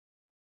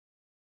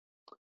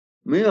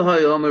 Mi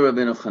hayomer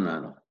Rabbeinu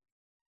Chananel,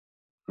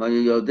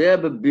 vayodeh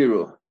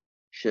bebiru,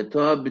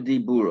 shetoah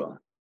b'diburo,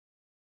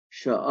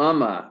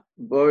 she'ama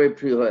bori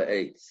pri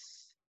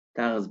ha'etz,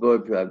 tachas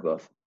bori pri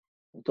ha'gof,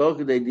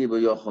 tokadei dibo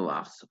yochel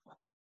achsel.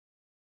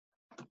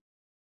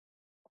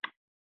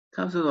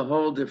 Comes with a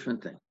whole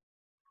different thing.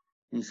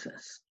 He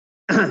says,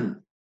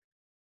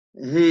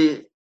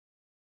 he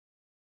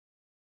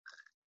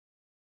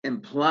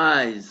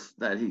implies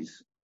that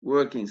he's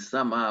working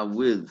somehow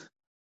with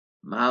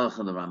Mahalach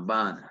and the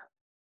Ramban.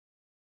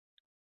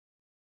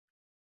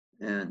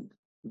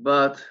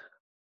 But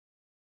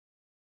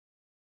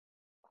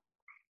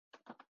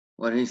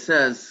what he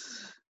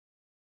says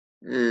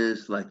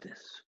is like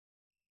this.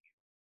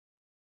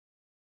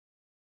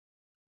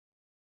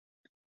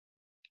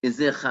 Is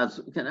there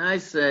chaz? Can I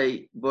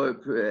say,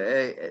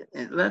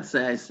 let's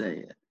say I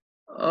say,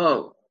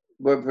 oh,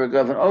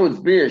 it's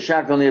beer,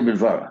 shakal near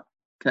benvara.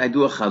 Can I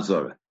do a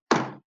chazorah?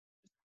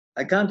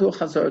 I can't do a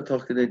chazorah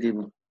toch kedei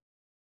dibur.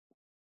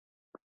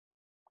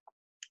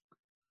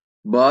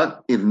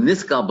 But if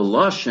niskal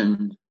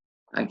beloshen,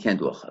 I can't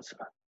do a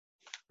chazorah.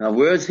 Now,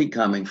 where is he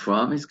coming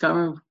from? He's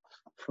coming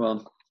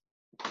from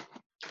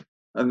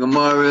a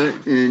Gemara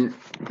in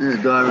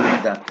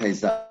Nedarim Daf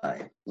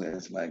Pezai.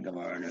 Where's my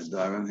Gemara in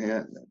Nedarim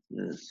here?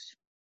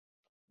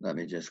 Let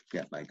me just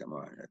get my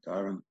Gemara in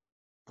Nedarim.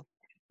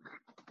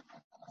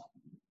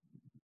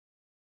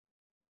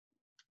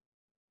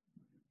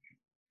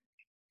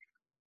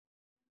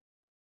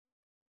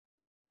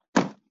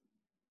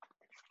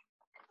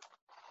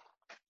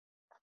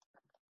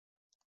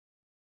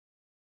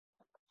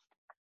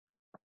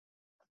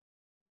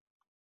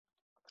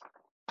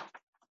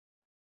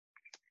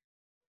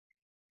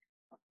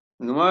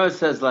 The Gemara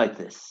says like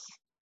this.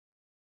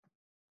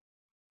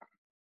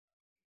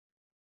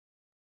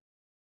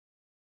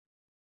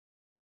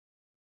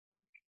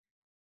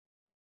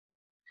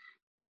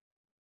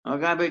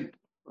 Agabe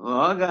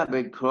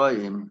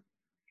kroyim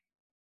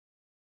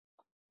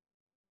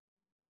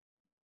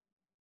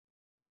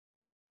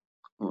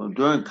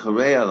during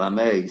Korea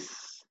Lameis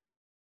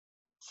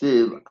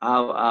Siv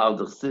al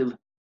the Siv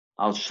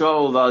al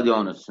Shol Val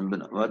Yonas and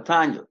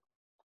Vatanya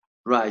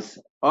Rice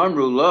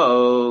Amru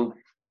Lo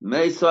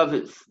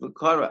Meisavif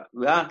Vakara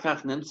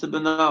Vakach Nimsa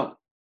Beno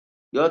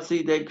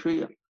Yotzi De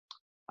Kriya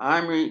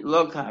Amri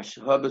Lokash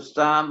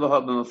Habastam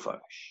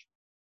Vahabamafarish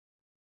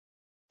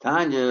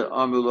Tanya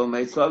Amru Lo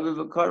Meisavif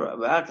Vakara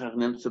Vakach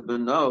Nimsa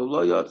Beno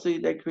Lo Yotzi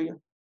De Kriya.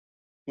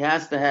 He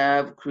has to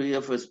have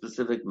Kriya for a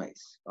specific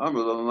mace.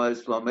 Amru Lo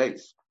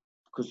Mace.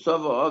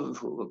 Kusova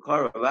Avifu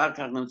Vakara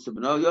Vakach Nimsa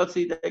Beno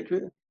Yotzi De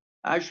Kriya.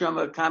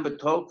 Ashram Kamba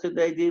Tolka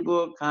De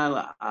Dibur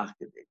Kala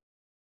Achkade.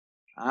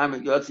 I'm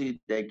Yotzi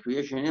De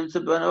Creation him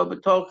to burn over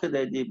Tolka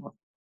De Dibur.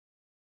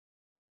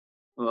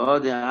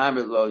 The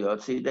Amrit Lo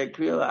Yotzi De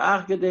Kriya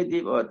Achkade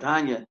Dibur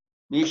Tanya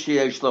Mishi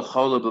Yeshlo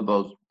Chola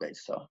B'Both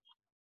Beso.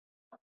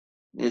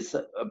 It's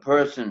a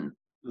person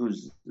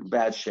who's in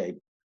bad shape.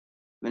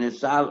 When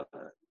it's out,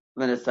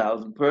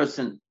 the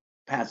person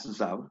passes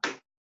out.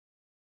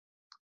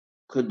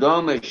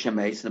 Kodome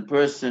Shemes, the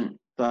person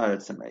thought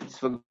it's a mace.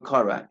 For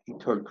Korak, he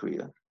told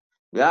Kriya.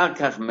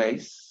 V'akach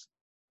mace.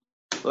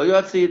 Lo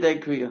Yotzi De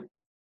Kriya.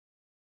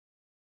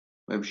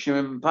 Reb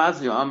Shimon ben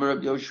Pazi, Amar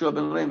Reb Yoshua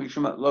ben Levi,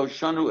 Lo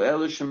Shanu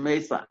Elu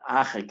Shemes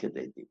La'ache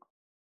Kedei Dibur.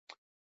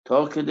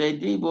 Tol Kedei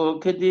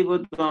Dibur,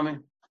 Kedibur Domi.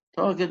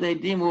 Tol Kedei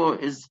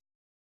Dibur is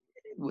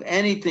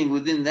anything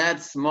within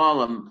that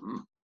small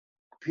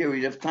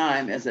period of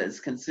time as it's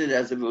considered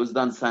as if it was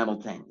done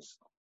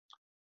simultaneously.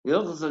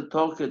 Hilchos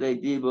Tol Kedei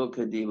Dibur,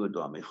 Kedibur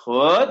Domi.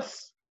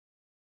 Chutz,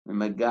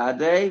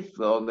 Megadef,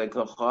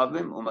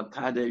 Ve'ovekochavim,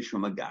 Umakadesh,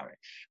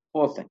 Umagaresh.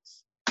 4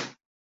 things.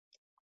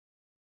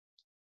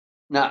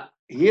 Now,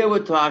 here we're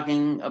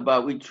talking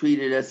about we treat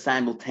it as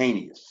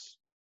simultaneous.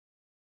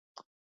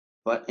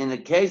 But in the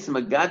case of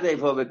Megadef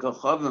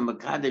Ovekochavim,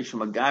 Makadesh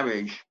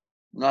Magarish,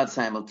 not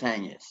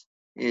simultaneous.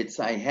 It's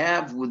I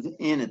have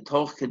within a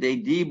Toch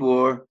Kedei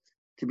Dibur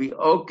to be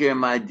Oker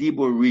my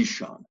Dibur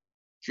Rishon.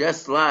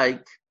 Just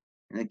like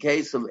in the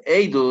case of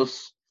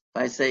Edus,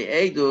 if I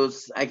say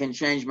Edus, I can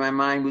change my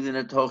mind within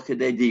a Toch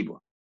Kedei Dibur.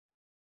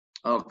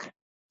 Okay,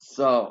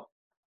 so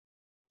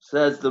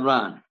says the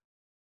Ran.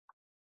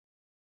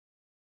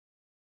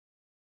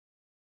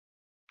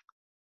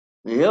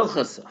 The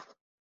Hilchasa.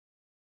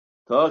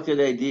 Toch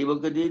Kedei Dibur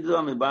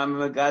Kedidu, mi ba mi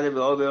Megadef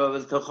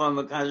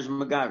Ovekochavim Makadesh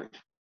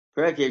Magarish.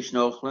 Prekesh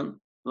Nochlim,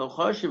 Lo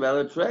Choshev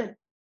El Trey.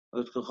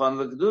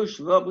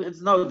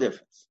 It's no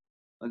difference.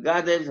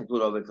 Magadesh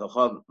include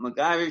Ovekochavim.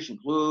 Magarish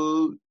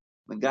include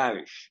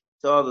Magarish.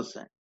 It's all the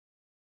same.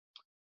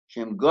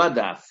 Shem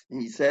Godaf.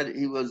 He said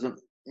he was a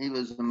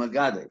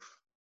Magadef.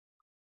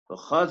 The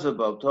Chazab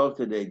of Toch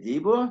Kedei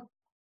Dibur.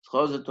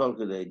 Chazer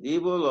Tolkei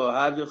Dibur Lo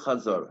Havi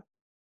Chazorah.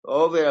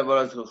 Over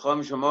Avodas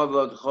Chacham Shemo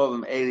V'Lo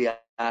Tchovim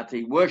Eliat.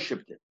 He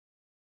worshipped it.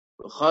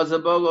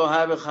 Chazer Bo Lo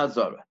Havi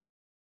Chazorah.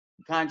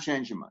 You can't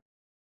change your mind.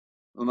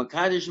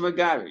 U'Makadish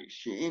Magari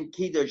She'im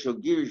Kiddush or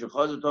Girish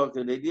Chazer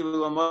Tolkei Dibur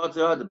Lo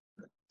Motzi Adam.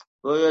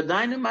 Lo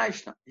Yodainu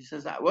Ma'ishna. He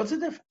says, what's the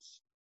difference?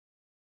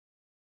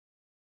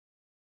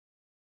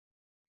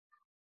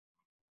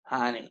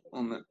 Hani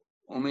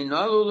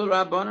Uminalu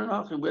L'Rabbanan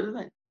Hachi. What are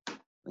they?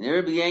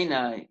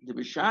 The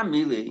Bishar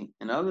Mili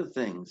and other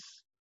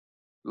things,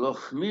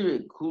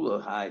 Lochmiri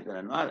Kula High, that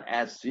are not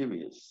as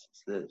serious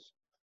as this.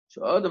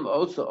 So Adam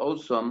also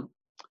Osam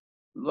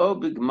Lo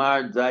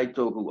Bigmar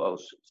Daito who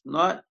also. It's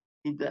not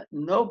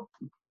no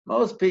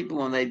most people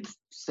when they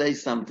say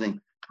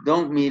something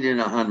don't mean it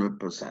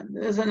 100%.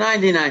 There's a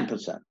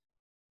 99%.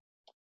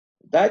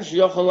 That's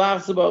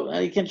Yochalachs about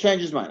and he can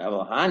change his mind.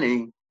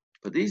 Hani,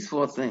 but these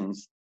four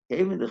things,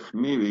 even the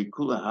Chmiri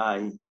Kula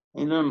High,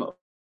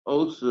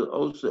 also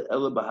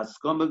Ela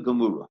Bahaskama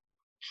Gemura.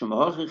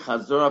 Shemahachi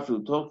Chazora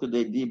Fil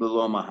Tolkei Dibur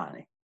Lo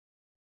Mahani.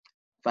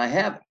 If I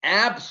have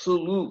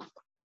absolute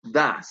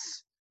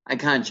das, I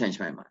can't change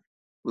my mind.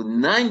 With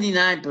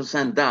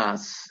 99%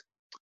 das,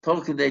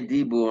 Tolkei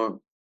Dibur,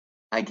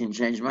 I can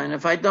change my mind.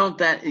 If I don't,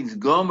 that is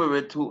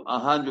gomer to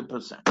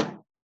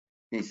 100%.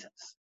 He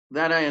says.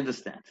 That I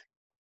understand.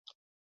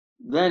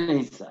 Then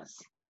he says,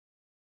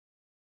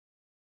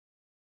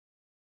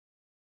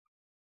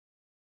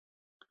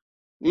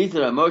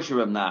 Either Moshe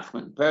Reb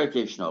Nachman,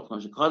 Perikei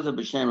Shnochon, Shechazer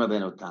B'Shem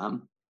Rabbeinu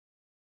Tam,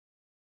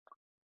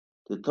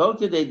 the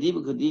Tolkei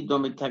Dibur Kadi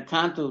Domi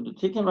Takanto, the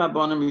Tikkun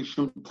Rabbanim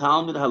Yishum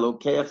Talmud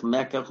Halokeach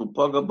Mekach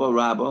Upoga Bo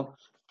Rabo,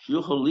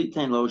 Shuyuchol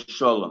Litein Lo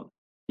Sholom,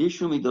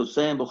 Yishum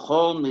Idoseim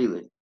B'Chol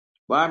Mili,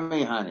 Bar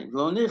Mehani,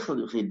 Lo Nichel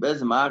Yuchi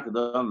Bez Ma'ak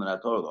Adom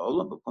V'Nator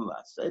L'Olam, B'Kom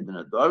V'Aseh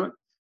B'Nadorim,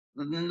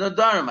 in the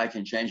Dharam I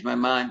can change my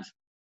mind.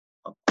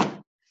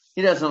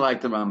 He doesn't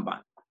like the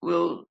Ramban.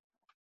 Well,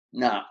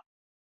 now,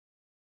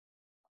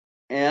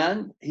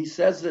 and he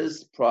says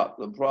this,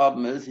 the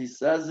problem is he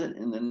says it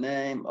in the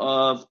name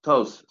of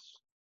Tosas.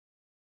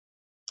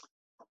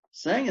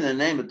 Saying in the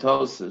name of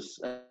Tosas,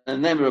 in the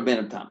name of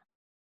Rabbeinu Tam.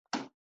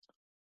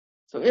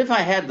 So if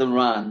I had the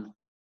Ran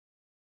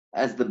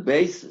as the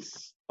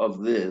basis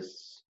of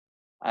this,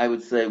 I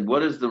would say,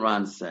 what is the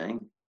Ran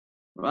saying?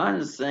 Ran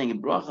is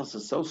saying, brachas are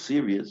so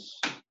serious.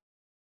 If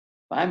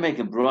I make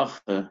a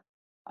bracha,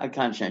 I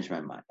can't change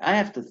my mind. I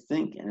have to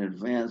think in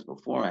advance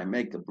before I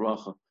make a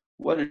bracha,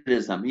 what it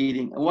is I'm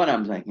eating, and what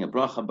I'm making a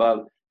bracha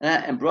about.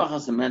 And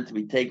brachas are meant to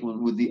be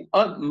taken with the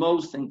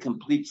utmost and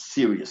complete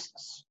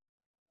seriousness.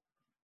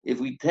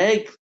 If we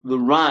take the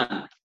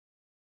Ran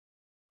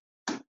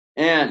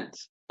and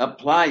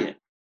apply it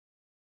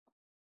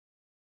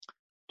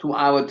to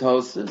our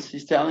Tosas,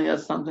 he's telling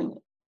us something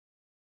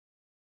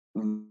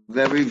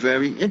very,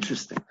 very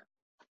interesting.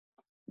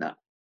 Now,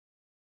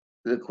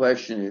 the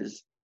question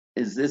is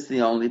this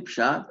the only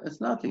pshat?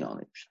 It's not the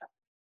only pshat.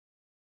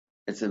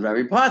 It's a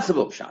very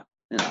possible pshat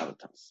in our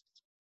Tosas.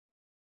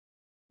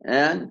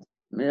 And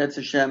Me'etz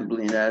Hashem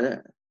Bli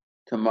Neder,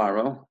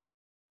 tomorrow,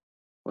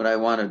 what I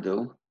want to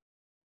do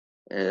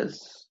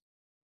is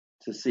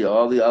to see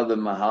all the other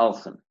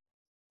mahalchim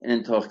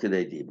in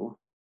Tolkei Dibur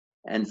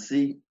and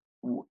see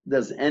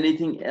does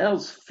anything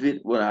else fit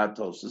what our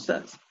Tosha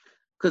says.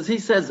 Because he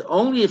says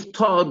only if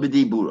Torah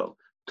b'diburo.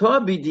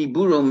 Torah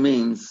b'diburo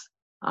means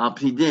al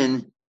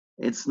pidin,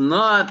 it's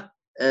not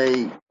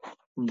a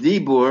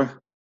dibur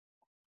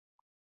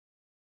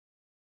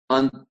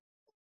on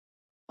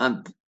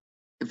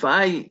if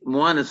I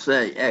want to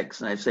say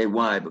X and I say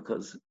Y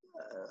because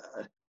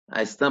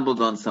I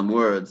stumbled on some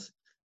words,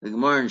 the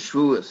Gemara in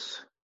Shavuos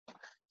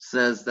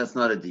says that's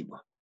not a dibur.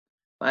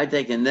 If I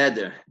take a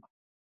neder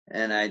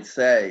and I'd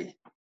say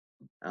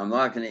I'm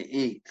not going to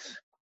eat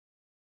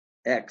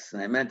X,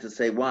 and I meant to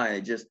say Y, I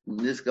just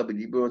niska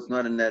b'dibur. It's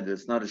not a neder,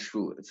 it's not a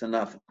shvu, it's a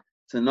nothing,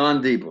 it's a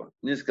non-dibur,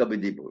 niska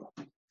b'dibur.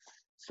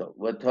 So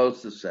what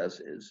Tosafos says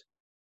is,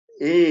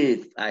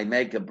 if I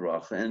make a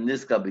bracha and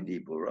niska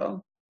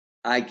b'dibur,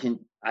 I can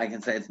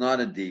say it's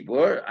not a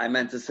dibur. I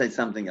meant to say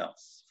something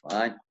else,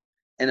 fine.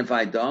 And if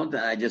I don't,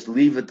 then I just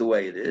leave it the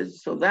way it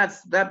is. So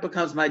that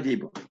becomes my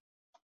dibur.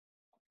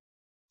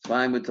 It's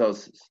fine with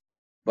Tosafos.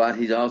 But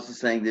he's also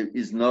saying there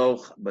is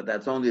no, but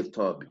that's only if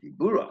Torah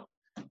b'dibura.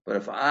 But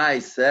if I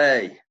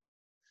say,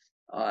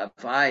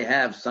 if I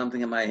have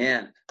something in my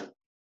hand,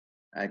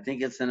 I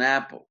think it's an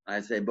apple.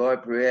 I say, boy,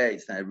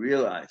 praise, and I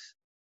realize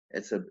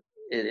it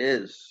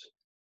is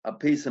a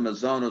piece of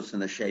mazonos in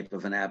the shape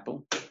of an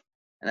apple.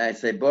 And I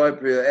say, boy,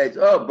 praise,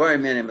 oh, boy,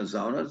 many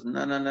mazonos.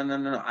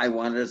 No. I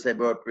wanted to say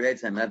boy,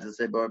 praise. I meant to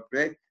say boy,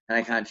 praise, and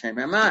I can't change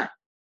my mind.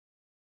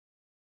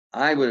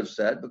 I would have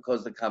said,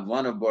 because the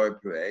kavan of boy,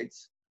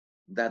 praise,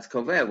 that's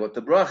koveh, what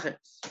the bracha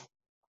is.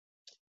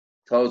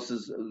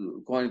 Tosas,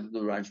 according to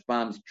the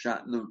Rashbam's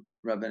pshat, the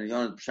Rabbeinu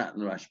Yonah's pshat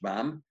in the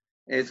Rashbam,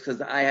 is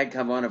because I had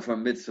kavanah for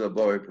mitzvah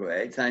bori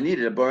parade, so I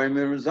needed a bori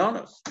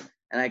mirazonos,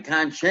 and I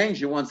can't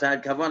change it once I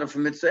had kavanah for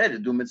mitzvah to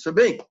do mitzvah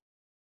b.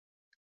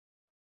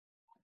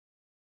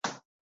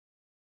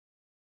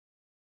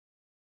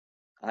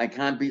 I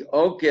can't be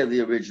okay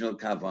the original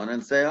kavanah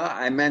and say,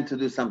 I meant to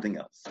do something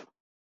else.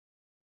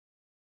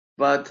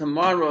 But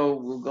tomorrow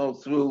we'll go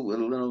through a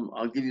little.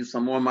 I'll give you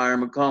some more Meir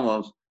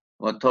Makomos,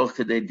 what Toch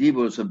Kedei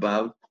Dibur is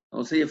about. And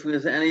we'll see if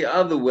there's any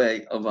other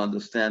way of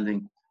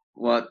understanding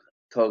what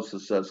Tosa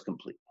says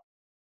completely.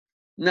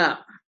 Now,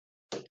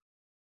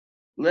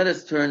 let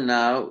us turn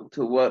now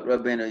to what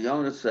Rabbeinu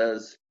Yonah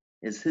says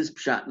is his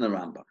pshat in the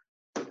Rambam.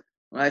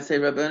 When I say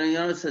Rabbeinu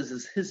Yonah says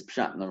is his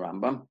pshat in the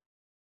Rambam,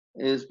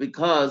 is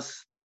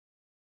because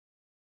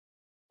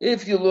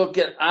if you look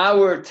at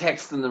our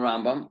text in the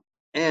Rambam,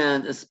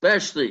 and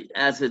especially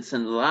as it's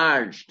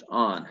enlarged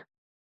on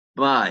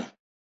by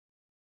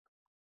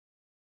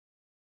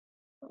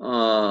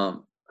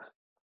the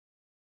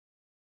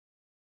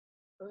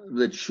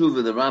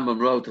tshuva the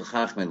Rambam wrote to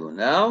Chachmei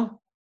Lunel,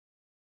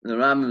 the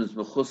Rambam is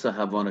mechusa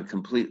havana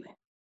completely.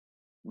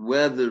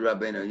 Whether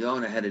Rabbeinu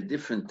Yonah had a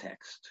different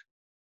text,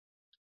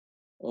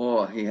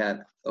 or he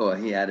had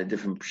a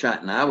different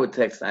pshat in our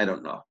text, I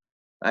don't know.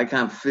 I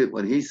can't fit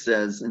what he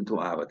says into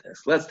our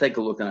text. Let's take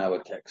a look at our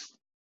text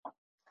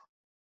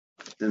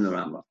in the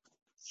Rambam.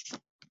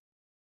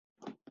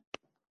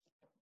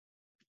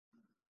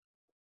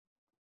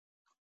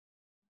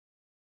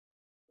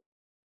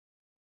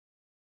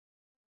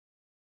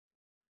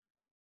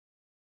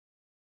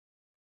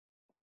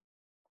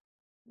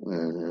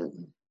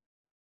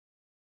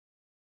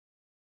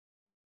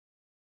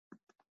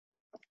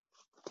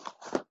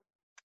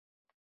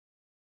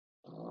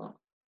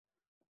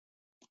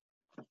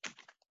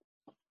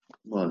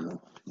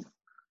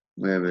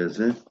 Where is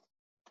it?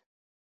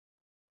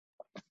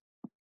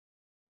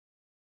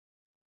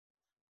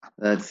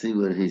 Let's see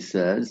what he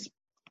says.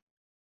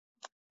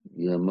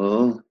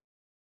 Yamul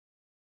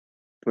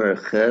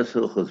Perches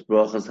Hilchos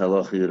Brachos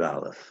Halacha Yud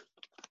Aleph.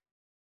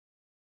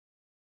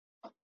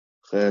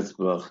 Ches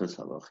Brachos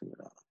Halacha Yud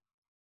Aleph.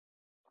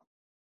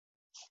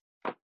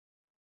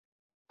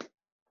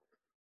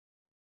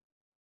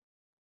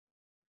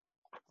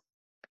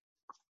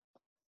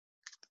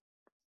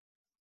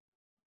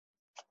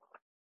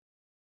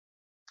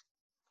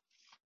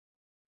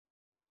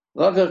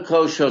 Laka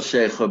Kol Shel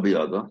Sheikha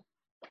B'Yado.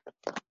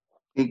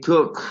 He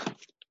took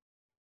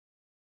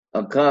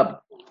a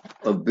cup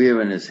of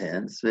beer in his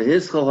hands.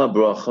 V'hischol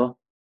habracha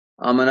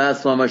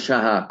amanas lama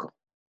shahako.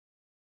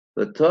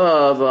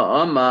 V'tov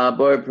ha'ama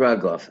bor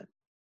pragofen.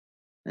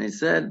 And he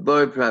said,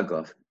 bor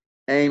pragofen.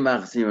 Ein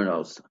machzirin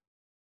osa.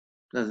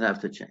 Doesn't have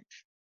to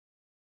change.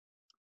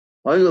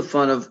 Are you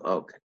fun of,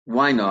 okay.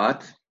 Why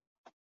not?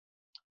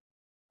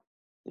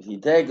 If you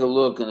take a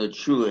look in the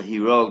Tshuva he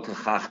wrote to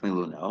Chachmei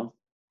Lunel,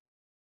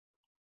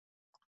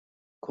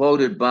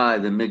 quoted by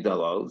the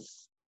Migdalos,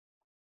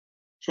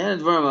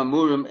 that's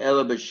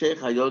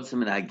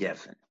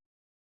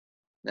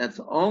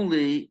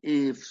only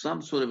if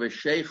some sort of a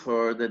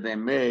sheikher that they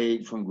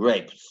made from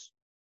grapes.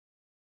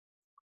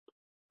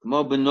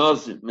 Well,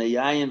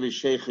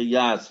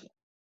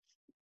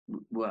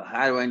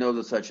 how do I know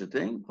there's such a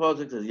thing?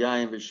 Project is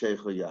yayin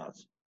v'sheicher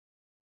yaz.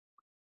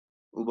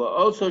 Uba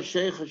also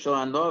sheikher shall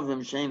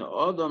anovim shein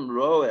odom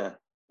roeh,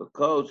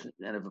 because,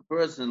 and if a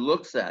person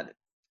looks at it,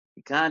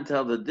 you can't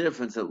tell the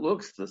difference. It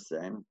looks the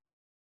same.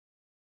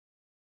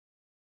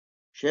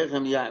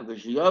 Sheichem yayin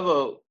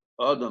v'sheyavo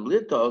odom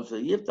litos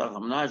yiftach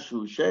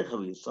amnashu sheikher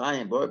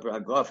v'yisayim bor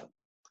pragofen.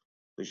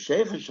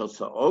 V'sheicher shall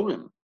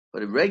sa'orim,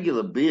 but a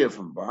regular beer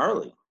from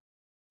barley.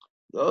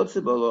 Someone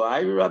says,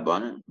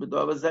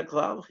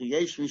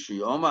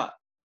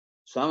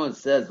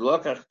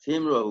 Lokach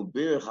Timra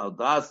Ubirich al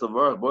Das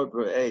Lavar Boy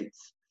per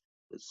Eitz.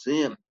 To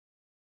see him,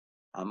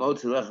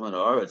 Amotzi Lechem and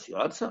Oretz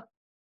Yatza?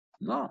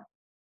 No.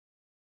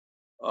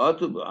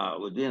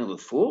 We're dealing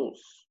with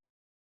fools.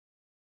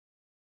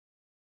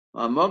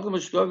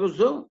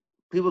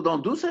 People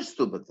don't do such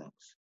stupid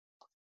things.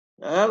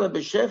 Okay.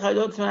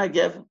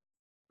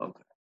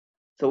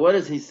 So what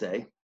does he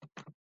say?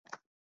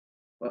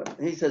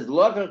 He says,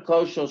 Lokach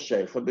Kol Shel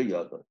Sheikha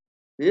B'Yodot.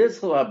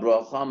 Yitzchel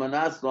HaBrocha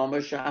Amanas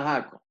Lomer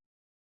Shahako.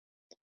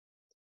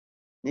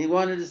 He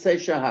wanted to say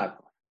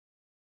Shahako.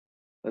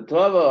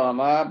 V'tova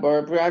Amar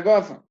Bor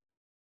Priagofen.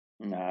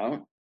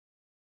 No.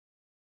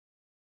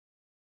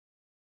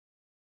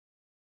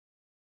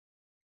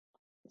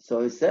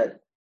 So he said,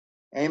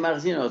 Ein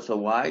Machzino. So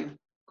why?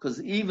 Because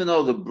even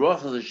though the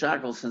brocha is a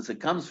shackle, since it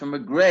comes from a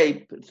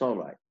grape, it's all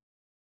right.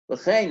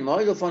 V'chein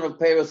Moilofon of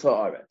Peiros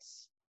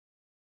Ha'aretz.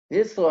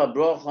 Yitzchel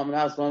HaBrocha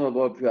Amanas Lomer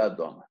Bor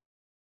Priadoma.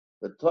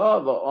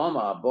 V'tova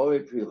Omar Bor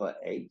Priha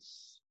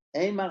Eitz.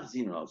 Ein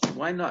Machzino. So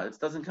why not? It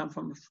doesn't come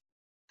from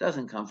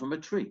a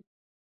tree.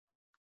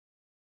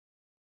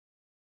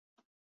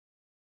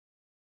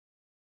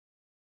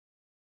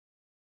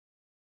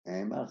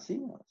 Ein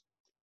Machzino.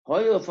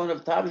 Hoilofon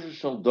of Tavish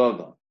Shal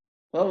Dogon.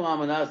 Well,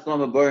 Amanas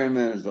Lomer Bor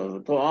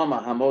Minazor. V'to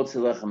Omar Hamotzi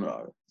Lechem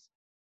Ra'aretz.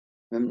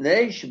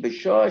 V'mnei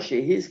Shebeshah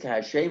Shehizka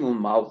Hashem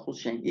U'malchus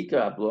Shen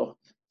Ikar HaBroch.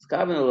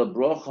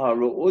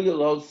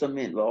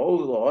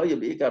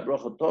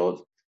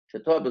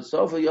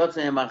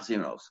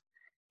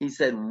 He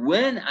said,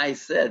 when I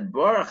said,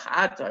 Baruch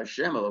Ata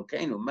Hashem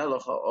Elokeinu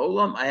Melech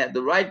HaOlam, I had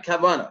the right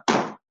kavanah.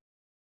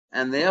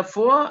 And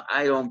therefore,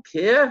 I don't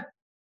care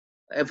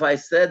if I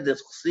said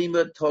this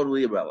chsima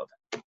totally irrelevant.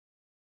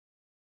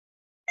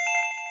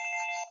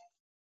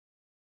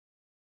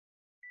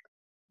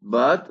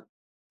 But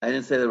I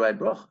didn't say the right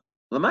bracha.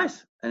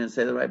 Lamais, I didn't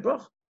say the right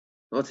bracha.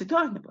 What's he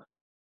talking about?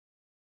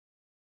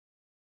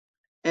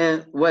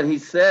 And what he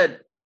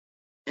said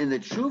in the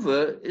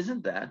tshuva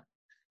isn't that.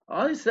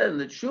 All he said in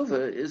the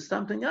tshuva is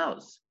something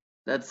else.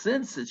 That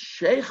since it's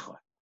sheikha,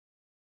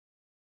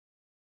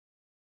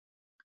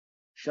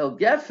 shel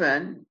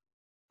gefen,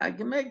 I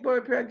can make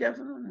bar per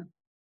gefen.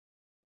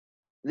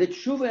 The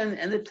tshuva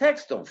and the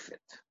text don't fit.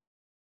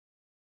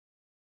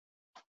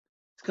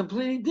 It's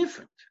completely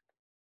different.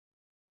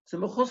 It's a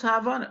mechus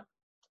havana.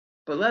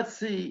 But let's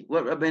see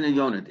what Rabbeinu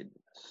Yonah did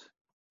with this.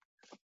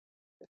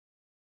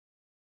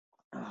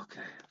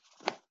 Okay.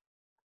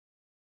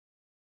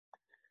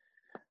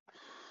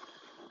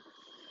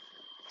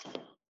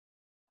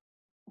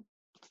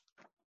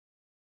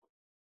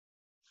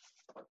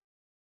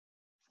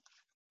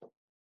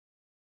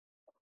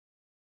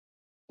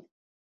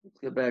 Let's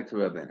get back to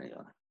Rabbeinu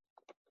Yonah.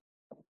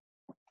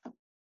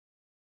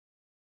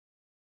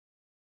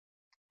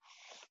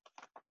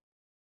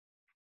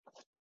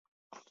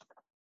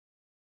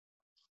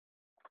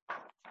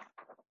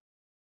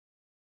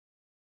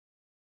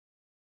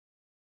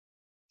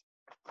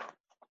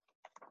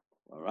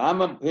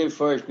 Rambam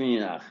first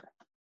minach.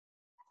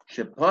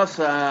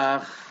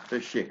 Shepasach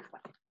b'shikra.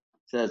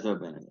 Says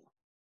Rabbeinu Yonah.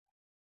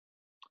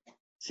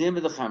 Siyim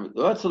b'dachamik.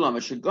 L'otzalam,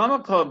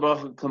 shegama kol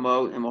bracha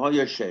kamo im hol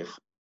yashech.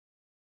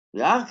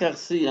 V'achkach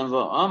siyim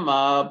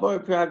v'ama bor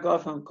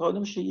priagofim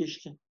kodem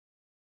sheyishke.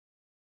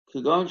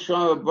 Kigon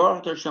shom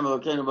v'borach Hashem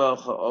Elokeinu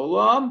Baruch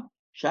ha'olam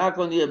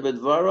shakol niyeh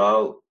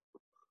b'dvaro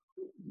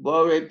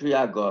bor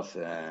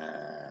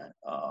priagofim.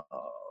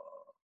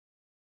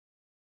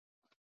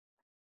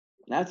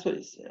 That's what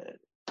he said.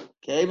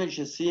 Came and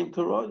shesiyim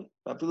karoi.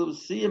 Vafilu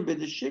siyim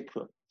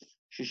b'deshikra.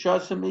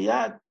 Shishasim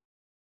miyad.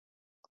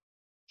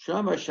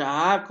 Shama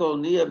shahakol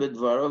niyeh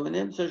b'dvaro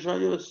v'nimtza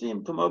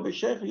shayosiyim kamo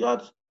b'shech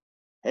yotz.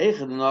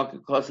 Heichad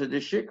nok kosa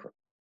deshikra.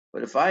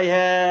 But if I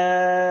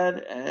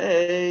had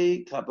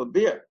a cup of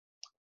beer,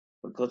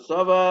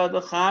 Kosova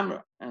the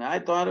chamra, and I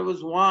thought it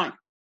was wine.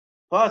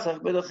 Pasach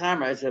b'the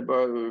chamra, I said,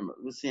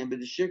 "L'siyim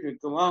b'deshikra,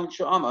 kumam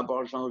shama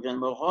bar shalom ken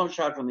melchom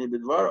shakam ni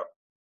b'dvaro."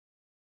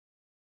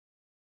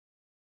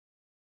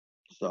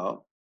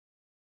 So,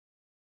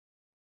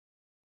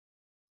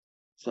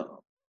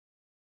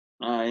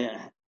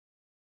 yeah.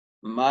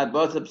 My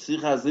boss of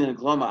psicha zin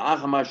kloma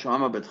achama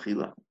shama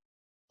betchila.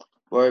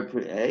 Where it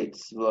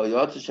creates,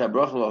 v'loyot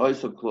shabrach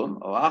lohoyso klum,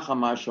 o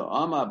achama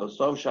shama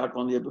b'sov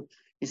shakam ni.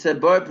 He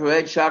said, "Boy,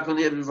 parade shakam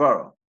ni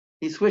b'dvaro."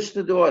 He switched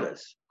the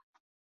daughters.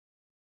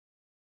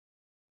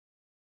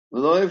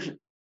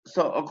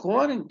 So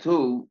according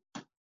to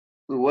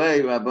the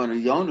way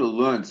Rabbeinu Yonah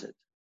learns it,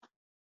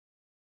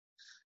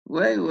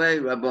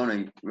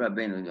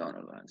 Rabbeinu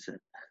Yonah learns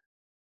it,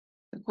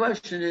 the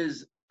question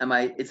is,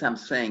 I'm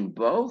saying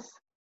both,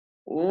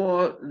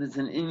 or there's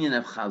an inyan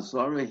of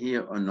Chazorah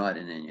here, or not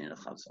an inyan of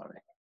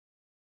Chazorah?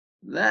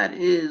 That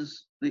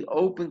is the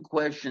open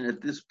question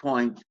at this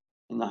point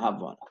in the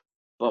Havana.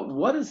 But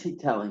what is he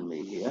telling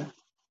me here?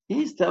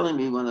 He's telling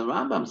me when the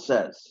Rambam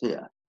says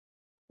here,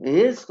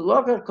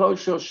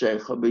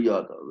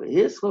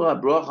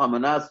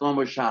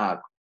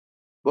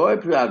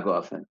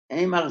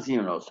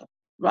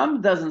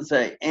 Rambam doesn't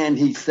say, and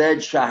he said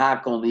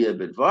shahak only a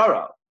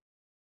bidvaro.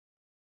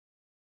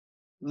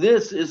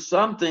 This is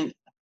something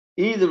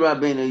either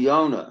Rabbeinu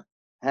Yonah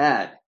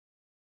had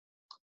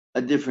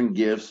a different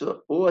gift,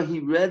 or he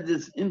read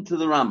this into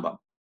the Rambam.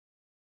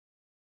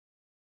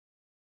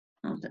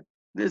 Okay.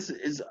 This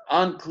is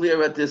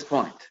unclear at this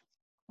point.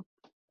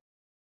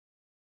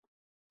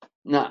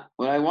 Now,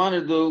 what I want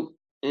to do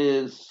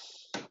is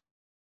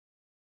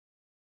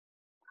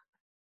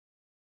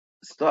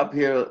stop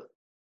here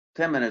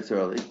 10 minutes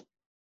early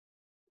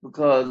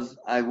because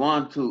I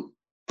want to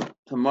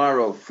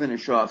tomorrow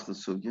finish off the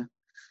sugya.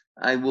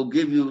 I will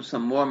give you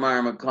some more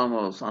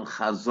maramakomos on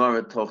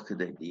Chazorah Toch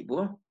Kedei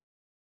Dibur,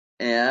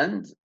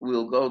 and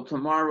we'll go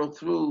tomorrow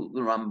through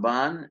the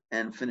Ramban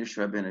and finish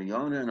Rabbeinu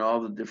Yonah and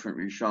all the different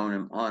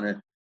Rishonim on it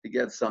to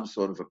get some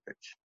sort of a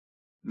picture.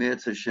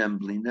 Me'etz Hashem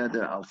Bli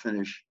Neder, I'll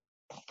finish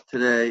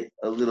today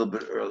a little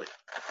bit early.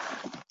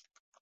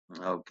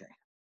 Okay.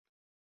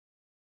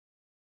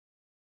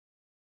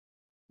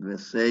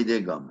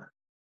 V'seidei gomer.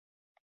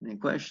 Any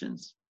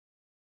questions?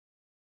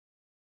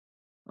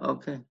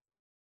 Okay.